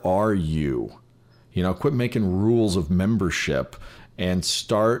 Where are you? You know, quit making rules of membership and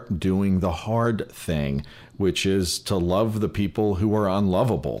start doing the hard thing, which is to love the people who are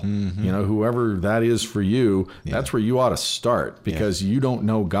unlovable. You know, whoever that is for you, that's where you ought to start, because you don't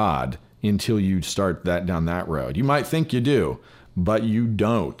know God until you start down that road. You might think you do, but you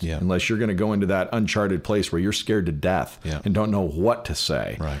don't, unless you're going to go into that uncharted place where you're scared to death and don't know what to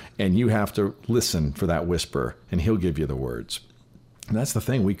say. Right. And you have to listen for that whisper, and he'll give you the words. And that's the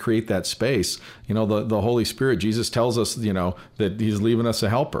thing. We create that space. You know, the Holy Spirit, Jesus tells us, you know, that he's leaving us a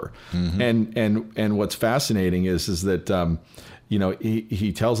helper. And what's fascinating is that, you know,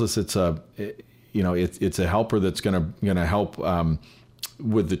 he tells us it's a helper that's going to help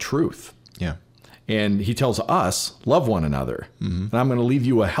with the truth. Yeah. And he tells us, love one another. And I'm going to leave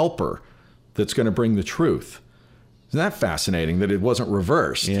you a helper that's going to bring the truth. Isn't that fascinating that it wasn't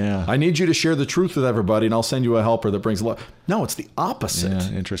reversed? Yeah. I need you to share the truth with everybody, and I'll send you a helper that brings love. No, it's the opposite.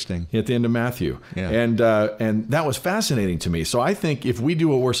 Yeah, interesting. At the end of Matthew. Yeah. And that was fascinating to me. So I think if we do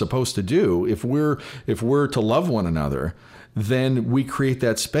what we're supposed to do, if we're to love one another, then we create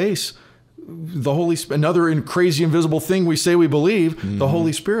that space. The Holy Spirit, another crazy invisible thing we say we believe, the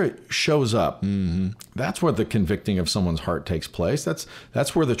Holy Spirit shows up. That's where the convicting of someone's heart takes place.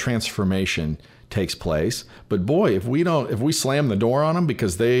 That's where the transformation takes place. But boy, if we slam the door on them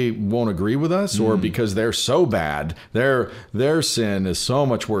because they won't agree with us, or because they're so bad, their sin is so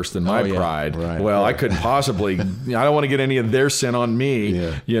much worse than my pride. Right. Well, I couldn't possibly. I don't want to get any of their sin on me.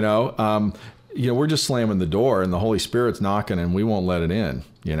 Yeah. You know, we're just slamming the door, and the Holy Spirit's knocking, and we won't let it in.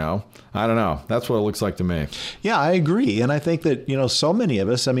 You know, I don't know. That's what it looks like to me. Yeah, I agree, and I think that so many of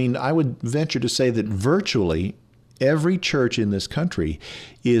us. I mean, I would venture to say that virtually every church in this country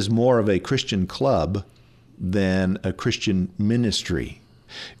is more of a Christian club than a Christian ministry.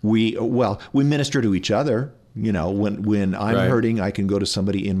 We minister to each other. You know, when I'm hurting, I can go to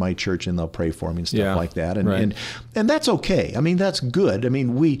somebody in my church and they'll pray for me and stuff like that. And that's okay. I mean, that's good. I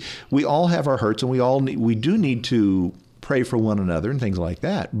mean, we all have our hurts, and we do need to pray for one another and things like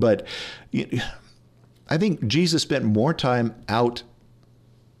that. But I think Jesus spent more time out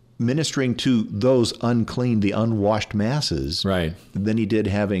ministering to those unclean, the unwashed masses, than he did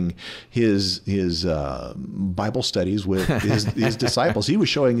having his Bible studies with his disciples. He was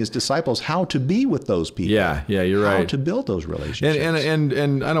showing his disciples how to be with those people. Yeah, you're right. How to build those relationships.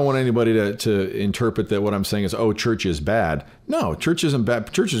 And I don't want anybody to interpret that what I'm saying is, church is bad. No, church isn't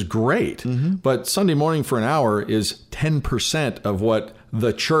bad. Church is great. But Sunday morning for an hour is 10% of what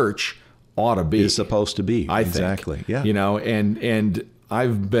the church ought to be. Is supposed to be. I think. Exactly. Yeah. You know, and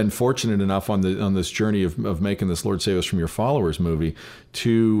I've been fortunate enough on this journey of making this Lord Save Us from Your Followers movie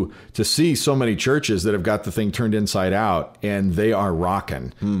to see so many churches that have got the thing turned inside out, and they are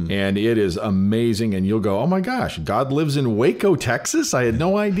rocking. And it is amazing. And you'll go, oh my gosh, God lives in Waco, Texas? I had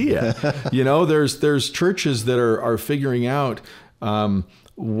no idea. You know, there's churches that are figuring out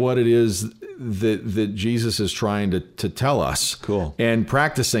what it is that Jesus is trying to tell us. Cool. And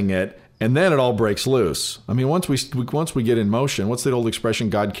practicing it. And then it all breaks loose. I mean, once we get in motion, what's that old expression?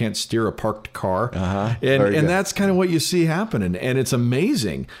 God can't steer a parked car. And that's kind of what you see happening, and it's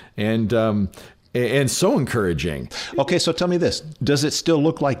amazing and so encouraging. Okay, so tell me this: does it still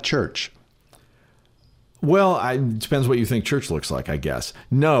look like church? Well, it depends what you think church looks like, I guess.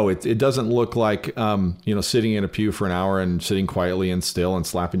 No, it doesn't look like, sitting in a pew for an hour and sitting quietly and still and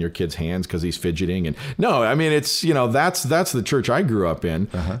slapping your kid's hands because he's fidgeting. And no, I mean, it's, that's the church I grew up in.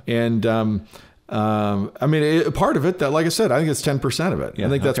 And, I mean, part of it, that, like I said, I think it's 10% of it. Yeah, I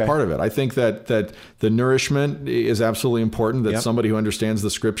think that's part of it. I think that the nourishment is absolutely important, that somebody who understands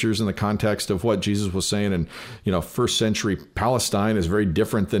the scriptures in the context of what Jesus was saying in, first century Palestine is very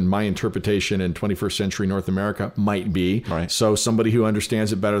different than my interpretation in 21st century North America might be. Right. So somebody who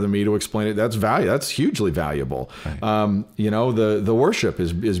understands it better than me to explain it, that's hugely valuable. Right. The worship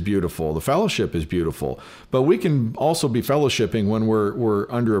is beautiful. The fellowship is beautiful. But we can also be fellowshipping when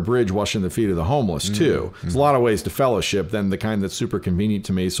we're under a bridge washing the feet of the homeless too. There's a lot of ways to fellowship than the kind that's super convenient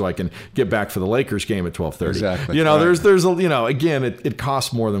to me so I can get back for the Lakers game at 12:30. Exactly. There's again, it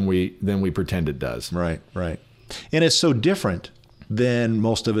costs more than we pretend it does. Right. And it's so different than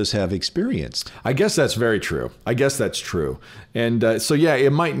most of us have experienced. I guess that's very true. And so, yeah,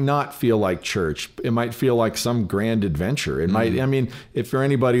 it might not feel like church. It might feel like some grand adventure. It might, I mean, if for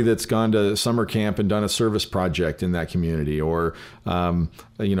anybody that's gone to summer camp and done a service project in that community, or,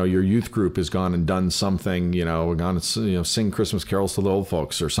 your youth group has gone and done something, gone to, sing Christmas carols to the old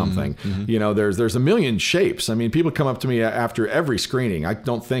folks or something, there's a million shapes. I mean, people come up to me after every screening. I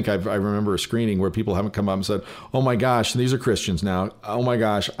don't think I remember a screening where people haven't come up and said, oh my gosh, these are Christians now. Oh my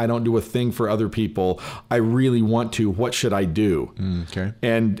gosh, I don't do a thing for other people. I really want to. What should I do? Okay.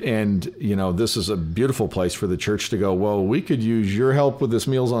 And this is a beautiful place for the church to go, well, we could use your help with this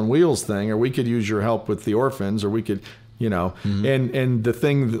Meals on Wheels thing, or we could use your help with the orphans, or we could, and the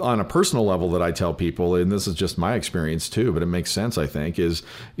thing on a personal level that I tell people, and this is just my experience too, but it makes sense, I think, is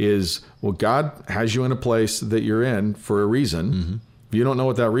well, God has you in a place that you're in for a reason. If you don't know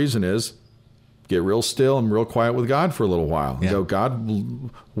what that reason is, get real still and real quiet with God for a little while. And go, God,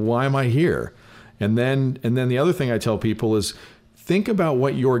 why am I here? And then the other thing I tell people is, think about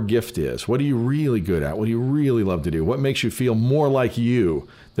what your gift is. What are you really good at? What do you really love to do? What makes you feel more like you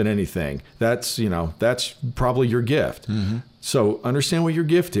than anything? That's probably your gift. So understand what your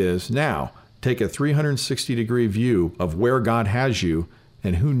gift is. Now, take a 360-degree view of where God has you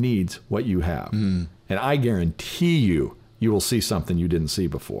and who needs what you have. And I guarantee you will see something you didn't see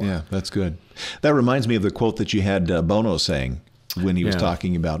before. Yeah, that's good. That reminds me of the quote that you had Bono saying when he was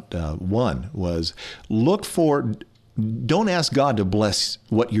talking about was, don't ask God to bless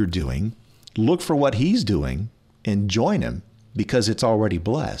what you're doing. Look for what he's doing and join him, because it's already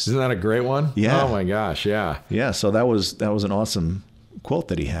blessed. Isn't that a great one? Yeah. Oh my gosh, yeah. Yeah, so that was an awesome quote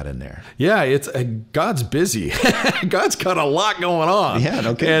that he had in there. Yeah, it's God's busy. God's got a lot going on. Yeah,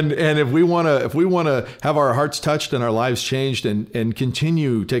 okay. And if we want to have our hearts touched and our lives changed and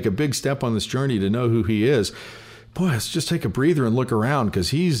continue take a big step on this journey to know who he is, boy, let's just take a breather and look around, because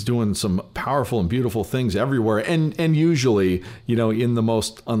he's doing some powerful and beautiful things everywhere, and usually, in the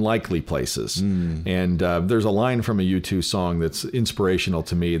most unlikely places. And there's a line from a U2 song that's inspirational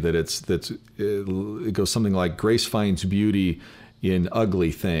to me, that it goes something like, grace finds beauty in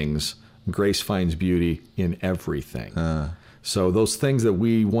ugly things, grace finds beauty in everything. So those things that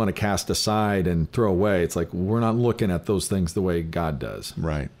we want to cast aside and throw away, it's like we're not looking at those things the way God does.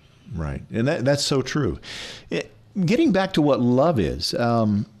 Right. And that's so true. Getting back to what love is,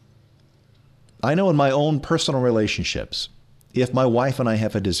 I know in my own personal relationships, if my wife and I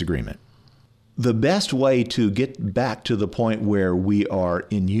have a disagreement, the best way to get back to the point where we are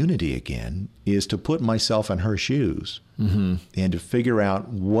in unity again is to put myself in her shoes and to figure out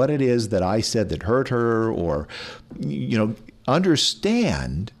what it is that I said that hurt her, or,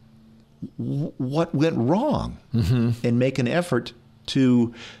 understand what went wrong and make an effort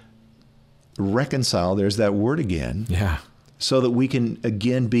to reconcile, there's that word again, so that we can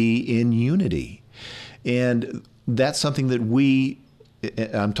again be in unity. And that's something that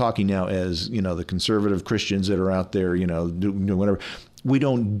I'm talking now as, the conservative Christians that are out there, doing whatever, we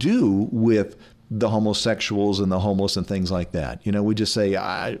don't do with the homosexuals and the homeless and things like that. We just say,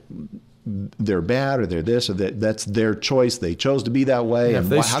 they're bad, or they're this, or that. That's their choice. They chose to be that way. Yeah, and if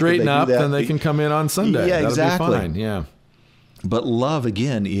they straighten up, then they can come in on Sunday. Yeah, exactly. That'll be fine. Yeah. But love,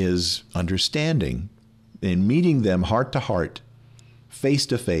 again, is understanding and meeting them heart to heart, face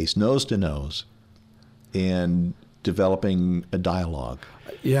to face, nose to nose, and developing a dialogue.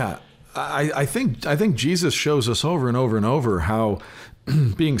 Yeah. I think Jesus shows us over and over and over how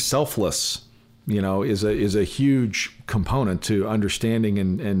being selfless, is a huge component to understanding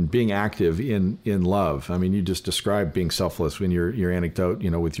and being active in love. I mean, you just described being selfless in your anecdote,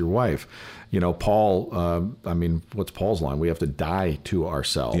 with your wife. Paul, what's Paul's line? We have to die to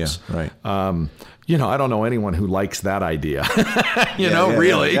ourselves. Yeah, right. I don't know anyone who likes that idea,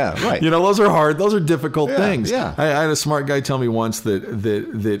 really. Yeah, right. Those are hard. Those are difficult things. Yeah. I had a smart guy tell me once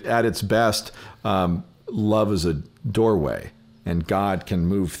that at its best, love is a doorway, and God can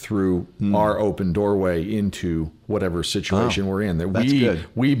move through our open doorway into whatever situation we're in. That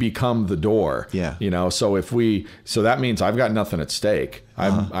we become the door. Yeah. So that means I've got nothing at stake.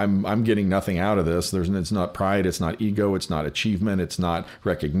 I'm getting nothing out of this. It's not pride, it's not ego, it's not achievement, it's not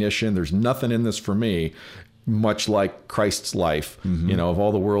recognition. There's nothing in this for me. Much like Christ's life, of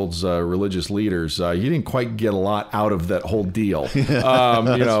all the world's religious leaders, he didn't quite get a lot out of that whole deal.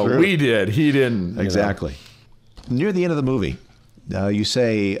 We did. He didn't. Exactly. Near the end of the movie, you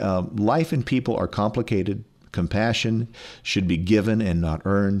say, life and people are complicated. Compassion should be given and not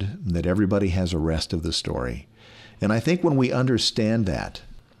earned, that everybody has a rest of the story. And I think when we understand that,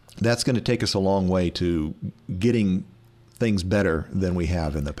 that's going to take us a long way to getting things better than we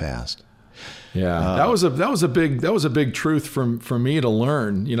have in the past. Yeah, that was a big truth for me to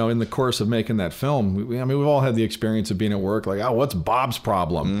learn. In the course of making that film. We've all had the experience of being at work, like, oh, what's Bob's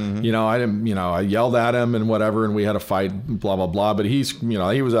problem? Mm-hmm. I yelled at him and whatever, and we had a fight, blah blah blah. But he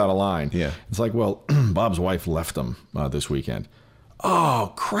was out of line. Yeah, it's like, well, Bob's wife left him this weekend.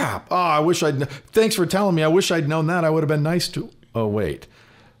 Oh crap! Oh, thanks for telling me. I wish I'd known that. I would have been nice to. Oh wait.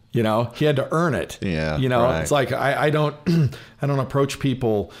 He had to earn it. Yeah. Right. It's like I don't approach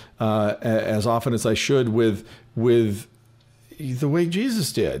people as often as I should with the way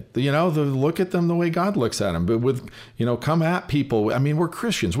Jesus did. Look at them the way God looks at them. But with come at people. We're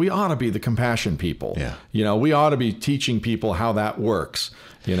Christians. We ought to be the compassion people. Yeah. We ought to be teaching people how that works.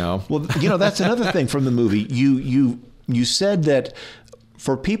 Well, that's another thing from the movie. You said that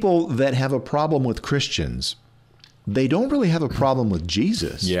for people that have a problem with Christians, they don't really have a problem with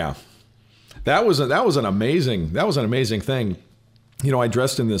Jesus. Yeah, that was an amazing thing. I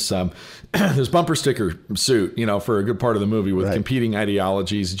dressed in this this bumper sticker suit, for a good part of the movie with competing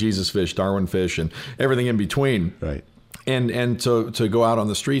ideologies, Jesus fish, Darwin fish, and everything in between. Right. And to go out on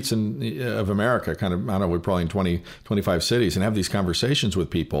the streets of America, kind of, I don't know, we're probably in 20, 25 cities, and have these conversations with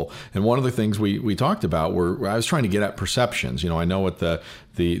people. And one of the things we talked about I was trying to get at perceptions. I know what the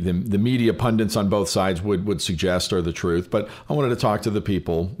media pundits on both sides would suggest are the truth, but I wanted to talk to the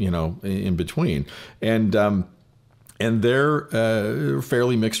people, in between. And they're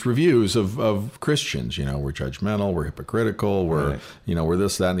fairly mixed reviews of Christians. We're judgmental, we're hypocritical, we're we're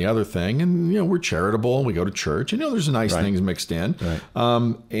this, that, and the other thing, and we're charitable, and we go to church. There's nice things mixed in,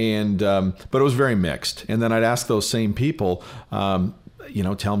 but it was very mixed. And then I'd ask those same people,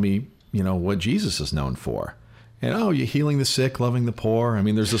 tell me, what Jesus is known for. And you're healing the sick, loving the poor.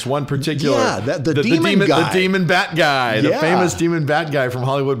 There's this one particular the demon guy, the demon bat guy, the famous demon bat guy from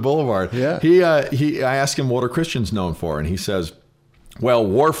Hollywood Boulevard. Yeah. I asked him, what are Christians known for? And he says, well,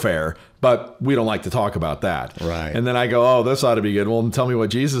 warfare, but we don't like to talk about that. Right. And then I go, oh, this ought to be good. Well, then tell me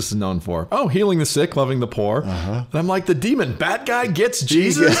what Jesus is known for. Oh, healing the sick, loving the poor. Uh-huh. And I'm like, the demon bat guy gets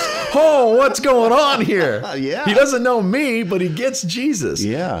Jesus? Oh, what's going on here? Yeah. He doesn't know me, but he gets Jesus.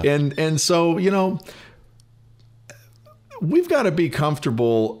 Yeah. And so, we've got to be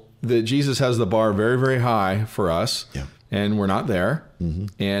comfortable that Jesus has the bar very, very high for us, and we're not there,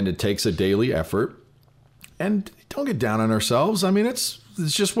 and it takes a daily effort. And don't get down on ourselves. It's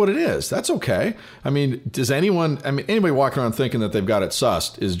just what it is. That's okay. Anybody walking around thinking that they've got it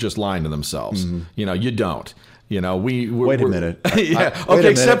sussed is just lying to themselves. Mm-hmm. You don't. Wait a minute. Yeah. Okay,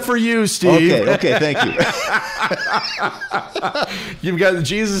 except for you, Steve. Okay, thank you. You've got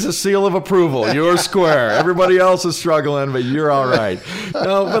Jesus' seal of approval. You're square. Everybody else is struggling, but you're all right.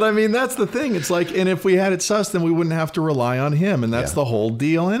 No, but that's the thing. It's like, and if we had it sussed, then we wouldn't have to rely on him, and that's the whole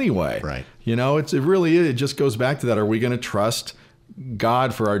deal anyway. Right. It really is. It just goes back to that. Are we going to trust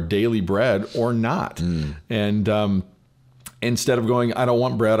God for our daily bread or not? Mm. And instead of going, I don't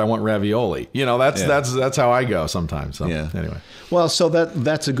want bread, I want ravioli. That's how I go sometimes. So, anyway. Well, so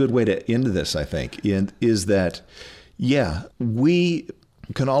that's a good way to end this, I think, is that, we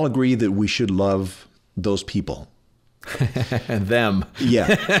can all agree that we should love those people. And them.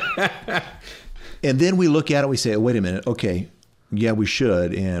 Yeah. And then we look at it, we say, wait a minute, okay, we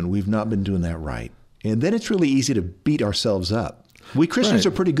should, and we've not been doing that right. And then it's really easy to beat ourselves up. We Christians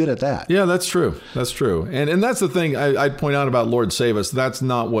are pretty good at that. Yeah, that's true. That's true. And that's the thing I'd point out about Lord Save Us. That's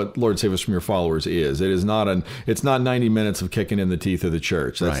not what Lord Save Us from Your Followers is. It is not it's not 90 minutes of kicking in the teeth of the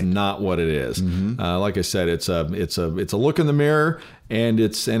church. That's not what it is. Mm-hmm. Like I said, it's a look in the mirror, and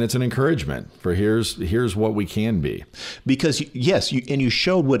it's an encouragement for here's what we can be. Because you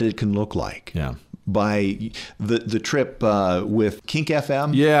showed what it can look like. Yeah. By the trip with Kink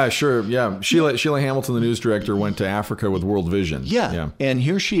FM. Yeah, sure. Yeah. Sheila Hamilton, the news director, went to Africa with World Vision. Yeah. And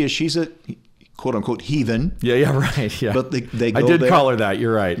here she is. She's a quote unquote heathen. Yeah, right. Yeah. But they go I did call her that.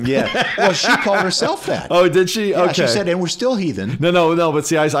 You're right. Yeah. Well, she called herself that. Oh, did she? Yeah, okay. She said, and we're still heathen. No. But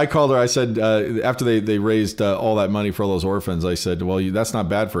see, I called her. I said, after they raised all that money for all those orphans, I said, well, that's not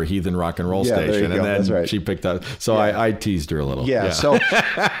bad for a heathen rock and roll station. And then she picked up. So I teased her a little. Yeah. So,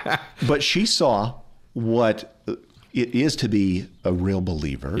 but she saw what it is to be a real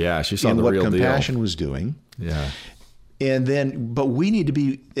believer. Yeah, she saw the real deal. What compassion was doing. Yeah. And then, but we need to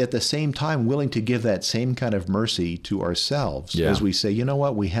be at the same time willing to give that same kind of mercy to ourselves as we say, you know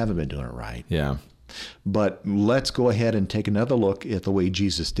what, we haven't been doing it right. Yeah. But let's go ahead and take another look at the way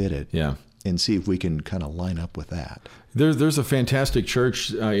Jesus did it. Yeah. And see if we can kind of line up with that. There's a fantastic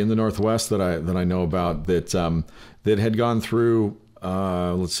church in the Northwest that I know about that had gone through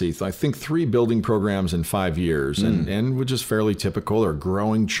let's see, I think 3 building programs in 5 years, and which is fairly typical. They're a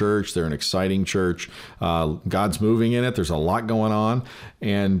growing church. They're an exciting church. God's moving in it. There's a lot going on.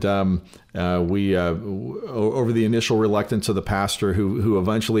 And we, over the initial reluctance of the pastor who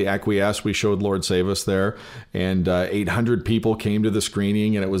eventually acquiesced, we showed Lord Save Us there. And 800 people came to the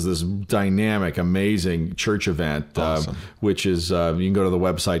screening, and it was this dynamic, amazing church event, awesome. Which is, you can go to the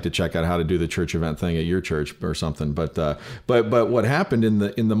website to check out how to do the church event thing at your church or something. But what happened in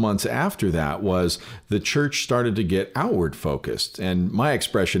the months after that was the church started to get outward focused. And my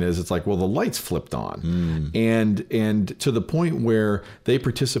expression is, it's like, well, the lights flipped on. And to the point where they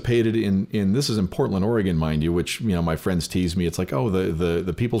participated in this is in Portland, Oregon, mind you, which, my friends tease me. It's like, oh,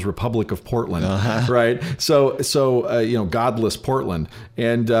 the People's Republic of Portland, right? So godless Portland.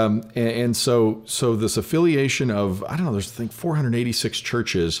 And so this affiliation of, I don't know, there's I think 486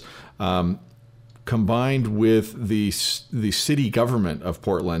 churches, combined with the city government of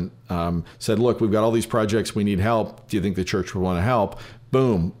Portland, said, look, we've got all these projects, we need help. Do you think the church would want to help?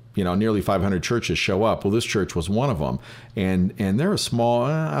 Boom. Nearly 500 churches show up. Well, this church was one of them, and they're a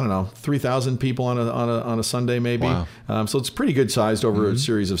small, 3,000 people on a Sunday maybe. Wow. So it's pretty good sized over a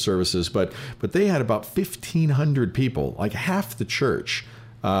series of services. But they had about 1,500 people, like half the church,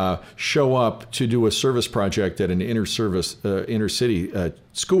 show up to do a service project at an inner city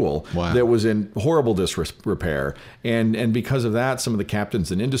school that was in horrible disrepair. And because of that, some of the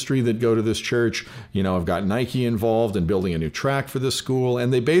captains in industry that go to this church, have got Nike involved in building a new track for this school.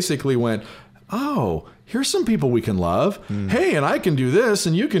 And they basically went, oh, here's some people we can love. Hey, and I can do this,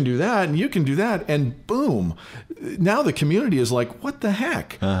 and you can do that, and you can do that. And boom. Now the community is like, what the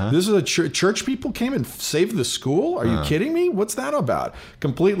heck? This is a church people came and saved the school? Are you kidding me? What's that about?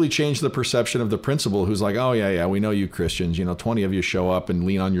 Completely changed the perception of the principal, who's like, oh, yeah, we know you Christians. 20 of you show up and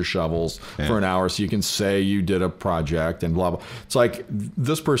lean on your shovels for an hour so you can say you did a project and blah, blah. It's like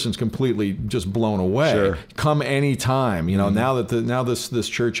this person's completely just blown away. Sure. Come anytime. Now that this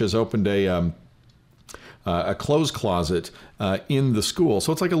church has opened a clothes closet in the school.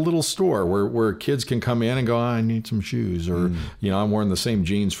 So it's like a little store where kids can come in and go, I need some shoes, or, I'm wearing the same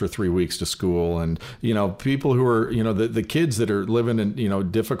jeans for 3 weeks to school. And, people who are, the kids that are living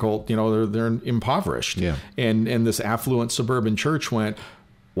in, difficult, they're impoverished. Yeah. And this affluent suburban church went,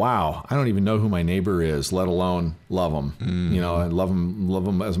 wow, I don't even know who my neighbor is, let alone love them. I love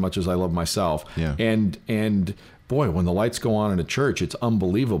them as much as I love myself. Yeah. And boy, when the lights go on in a church, it's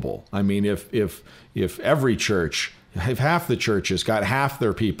unbelievable. I mean, if every church, if half the churches got half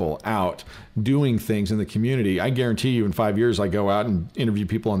their people out doing things in the community, I guarantee you in 5 years, I go out and interview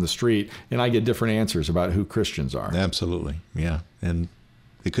people on the street and I get different answers about who Christians are. Absolutely. Yeah. And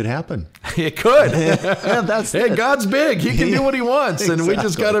it could happen. It could. Hey, God's big. He can do what he wants. And we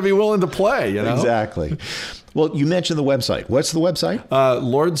just got to be willing to play, Exactly. Well, you mentioned the website. What's the website?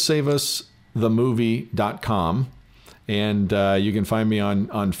 LordSaveUsTheMovie.com. And you can find me on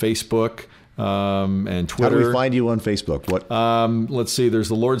Facebook and Twitter. How do we find you on Facebook? What? Let's see. There's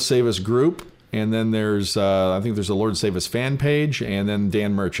the Lord Save Us group, and then there's I think there's a Lord Save Us fan page, and then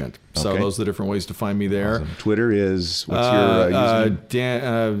Dan Merchant. So those are the different ways to find me there. Awesome. Twitter is what's your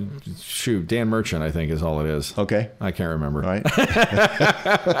username? Dan Merchant, I think is all it is. Okay, I can't remember. All right.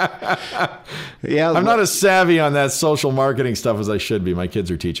 Yeah, I'm not as savvy on that social marketing stuff as I should be. My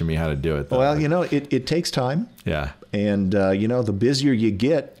kids are teaching me how to do it, though. Well, it takes time. Yeah. And, the busier you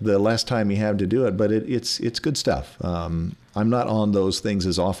get, the less time you have to do it. But it's good stuff. I'm not on those things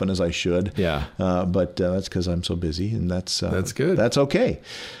as often as I should. Yeah. But that's because I'm so busy, and that's good. That's okay.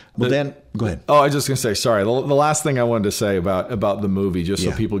 Well, then, go ahead. Oh, I was just going to say, sorry. The last thing I wanted to say about the movie, just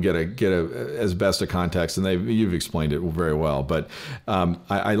so people get as best a context, and you've explained it very well. But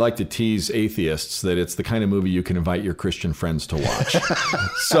I like to tease atheists that it's the kind of movie you can invite your Christian friends to watch.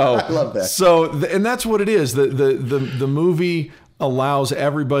 So I love that. And that's what it is. The movie allows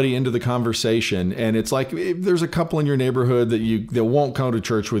everybody into the conversation, and it's like there's a couple in your neighborhood that won't come to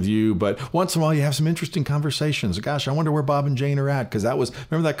church with you, but once in a while you have some interesting conversations. Gosh, I wonder where Bob and Jane are at, because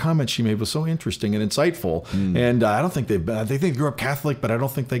remember that comment she made was so interesting and insightful. And I don't think they think they grew up Catholic, but I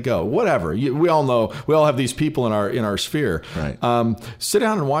don't think they go. Whatever. We all know, we all have these people in our sphere. Right. Sit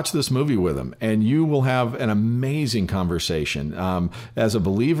down and watch this movie with them, and you will have an amazing conversation. As a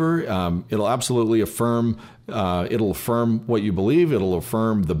believer, it'll absolutely affirm. It'll affirm what you believe. It'll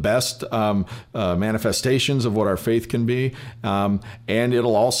affirm the best manifestations of what our faith can be. And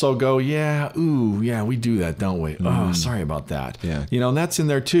it'll also go, we do that, don't we? Oh, sorry about that. Yeah. And that's in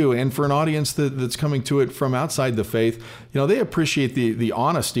there too. And for an audience that's coming to it from outside the faith, they appreciate the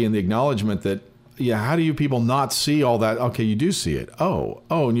honesty and the acknowledgement that, how do you people not see all that? Okay, you do see it. Oh,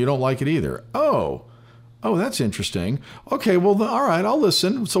 and you don't like it either. Oh, Oh, that's interesting. Okay, well, all right, I'll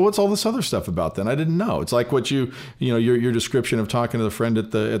listen. So what's all this other stuff about then? I didn't know. It's like what your description of talking to the friend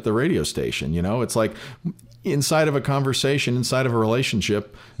at the radio station. It's like inside of a conversation, inside of a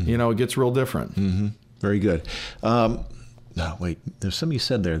relationship, it gets real different. Mm-hmm. Very good. No, wait, there's something you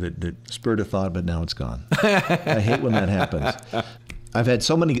said there that spurred a thought, but now it's gone. I hate when that happens. I've had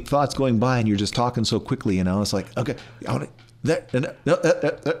so many thoughts going by, and you're just talking so quickly, It's like, okay,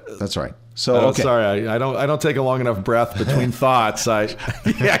 that's right. So okay. Sorry, I don't take a long enough breath between thoughts. Yeah,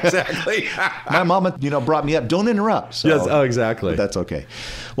 exactly. My mama, brought me up. Don't interrupt. So, yes. Oh, exactly. That's okay.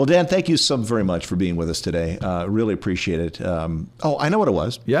 Well, Dan, thank you so very much for being with us today. Really appreciate it. I know what it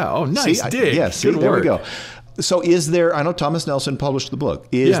was. Yeah. Oh, nice. Dig. There we go. So I know Thomas Nelson published the book.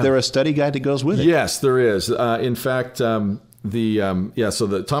 Is there a study guide that goes with it? Yes, there is. In fact, so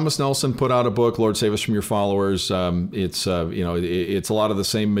the Thomas Nelson put out a book, Lord Save Us from Your Followers. It's it's a lot of the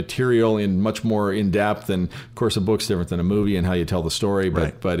same material and much more in depth. And of course, a book's different than a movie and how you tell the story.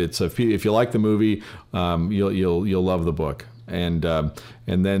 But it's if you like the movie, you'll love the book. And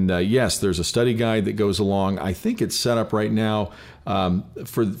then yes, there's a study guide that goes along. I think it's set up right now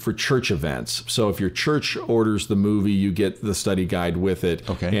for church events. So if your church orders the movie, you get the study guide with it.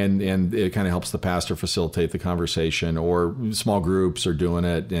 Okay. And it kind of helps the pastor facilitate the conversation, or small groups are doing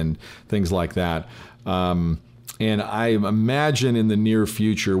it and things like that. And I imagine in the near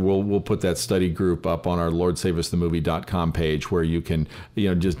future, we'll put that study group up on our LordSaveUsTheMovie.com page, where you can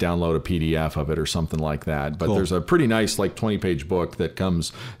just download a PDF of it or something like that. But There's a pretty nice 20-page book that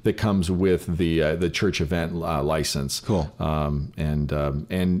comes with the church event license. Cool.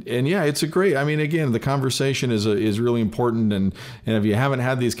 And yeah, it's a great. I mean, again, the conversation is really important, and if you haven't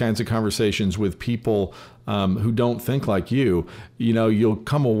had these kinds of conversations with people who don't think like you, you'll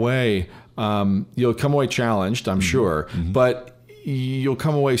come away. You'll come away challenged, I'm sure, but you'll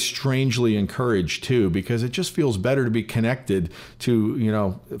come away strangely encouraged too, because it just feels better to be connected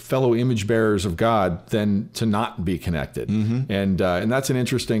to, fellow image bearers of God than to not be connected. Mm-hmm. And that's an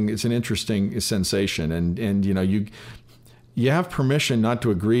interesting sensation. And you have permission not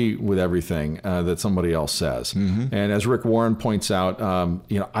to agree with everything that somebody else says. Mm-hmm. And as Rick Warren points out,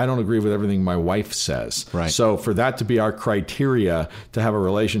 I don't agree with everything my wife says. Right. So for that to be our criteria to have a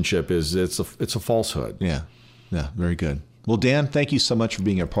relationship it's a falsehood. Yeah. Yeah. Very good. Well, Dan, thank you so much for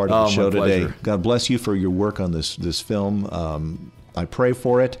being a part of the show today. God bless you for your work on this film. I pray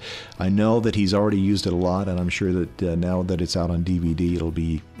for it. I know that he's already used it a lot, and I'm sure that now that it's out on DVD, it'll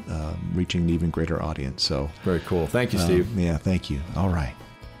be reaching an even greater audience. So very cool. Thank you, Steve. Yeah, thank you. All right.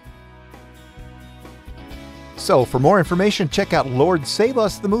 So for more information, check out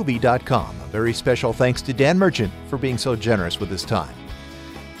LordSaveUsTheMovie.com. A very special thanks to Dan Merchant for being so generous with his time.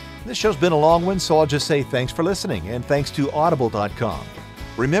 This show's been a long one, so I'll just say thanks for listening, and thanks to Audible.com.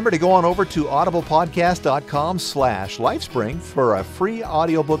 Remember to go on over to audiblepodcast.com/lifespring for a free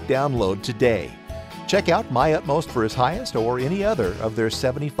audiobook download today. Check out My Utmost for His Highest or any other of their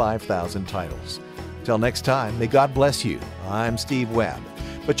 75,000 titles. Till next time, may God bless you. I'm Steve Webb.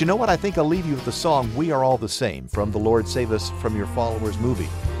 But you know what? I think I'll leave you with the song We Are All the Same from the Lord Save Us from Your Followers movie.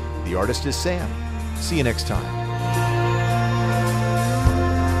 The artist is Sam. See you next time.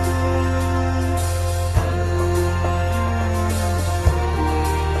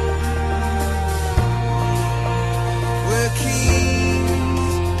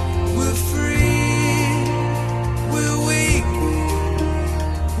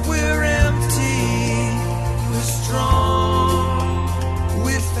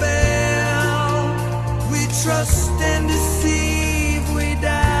 Trust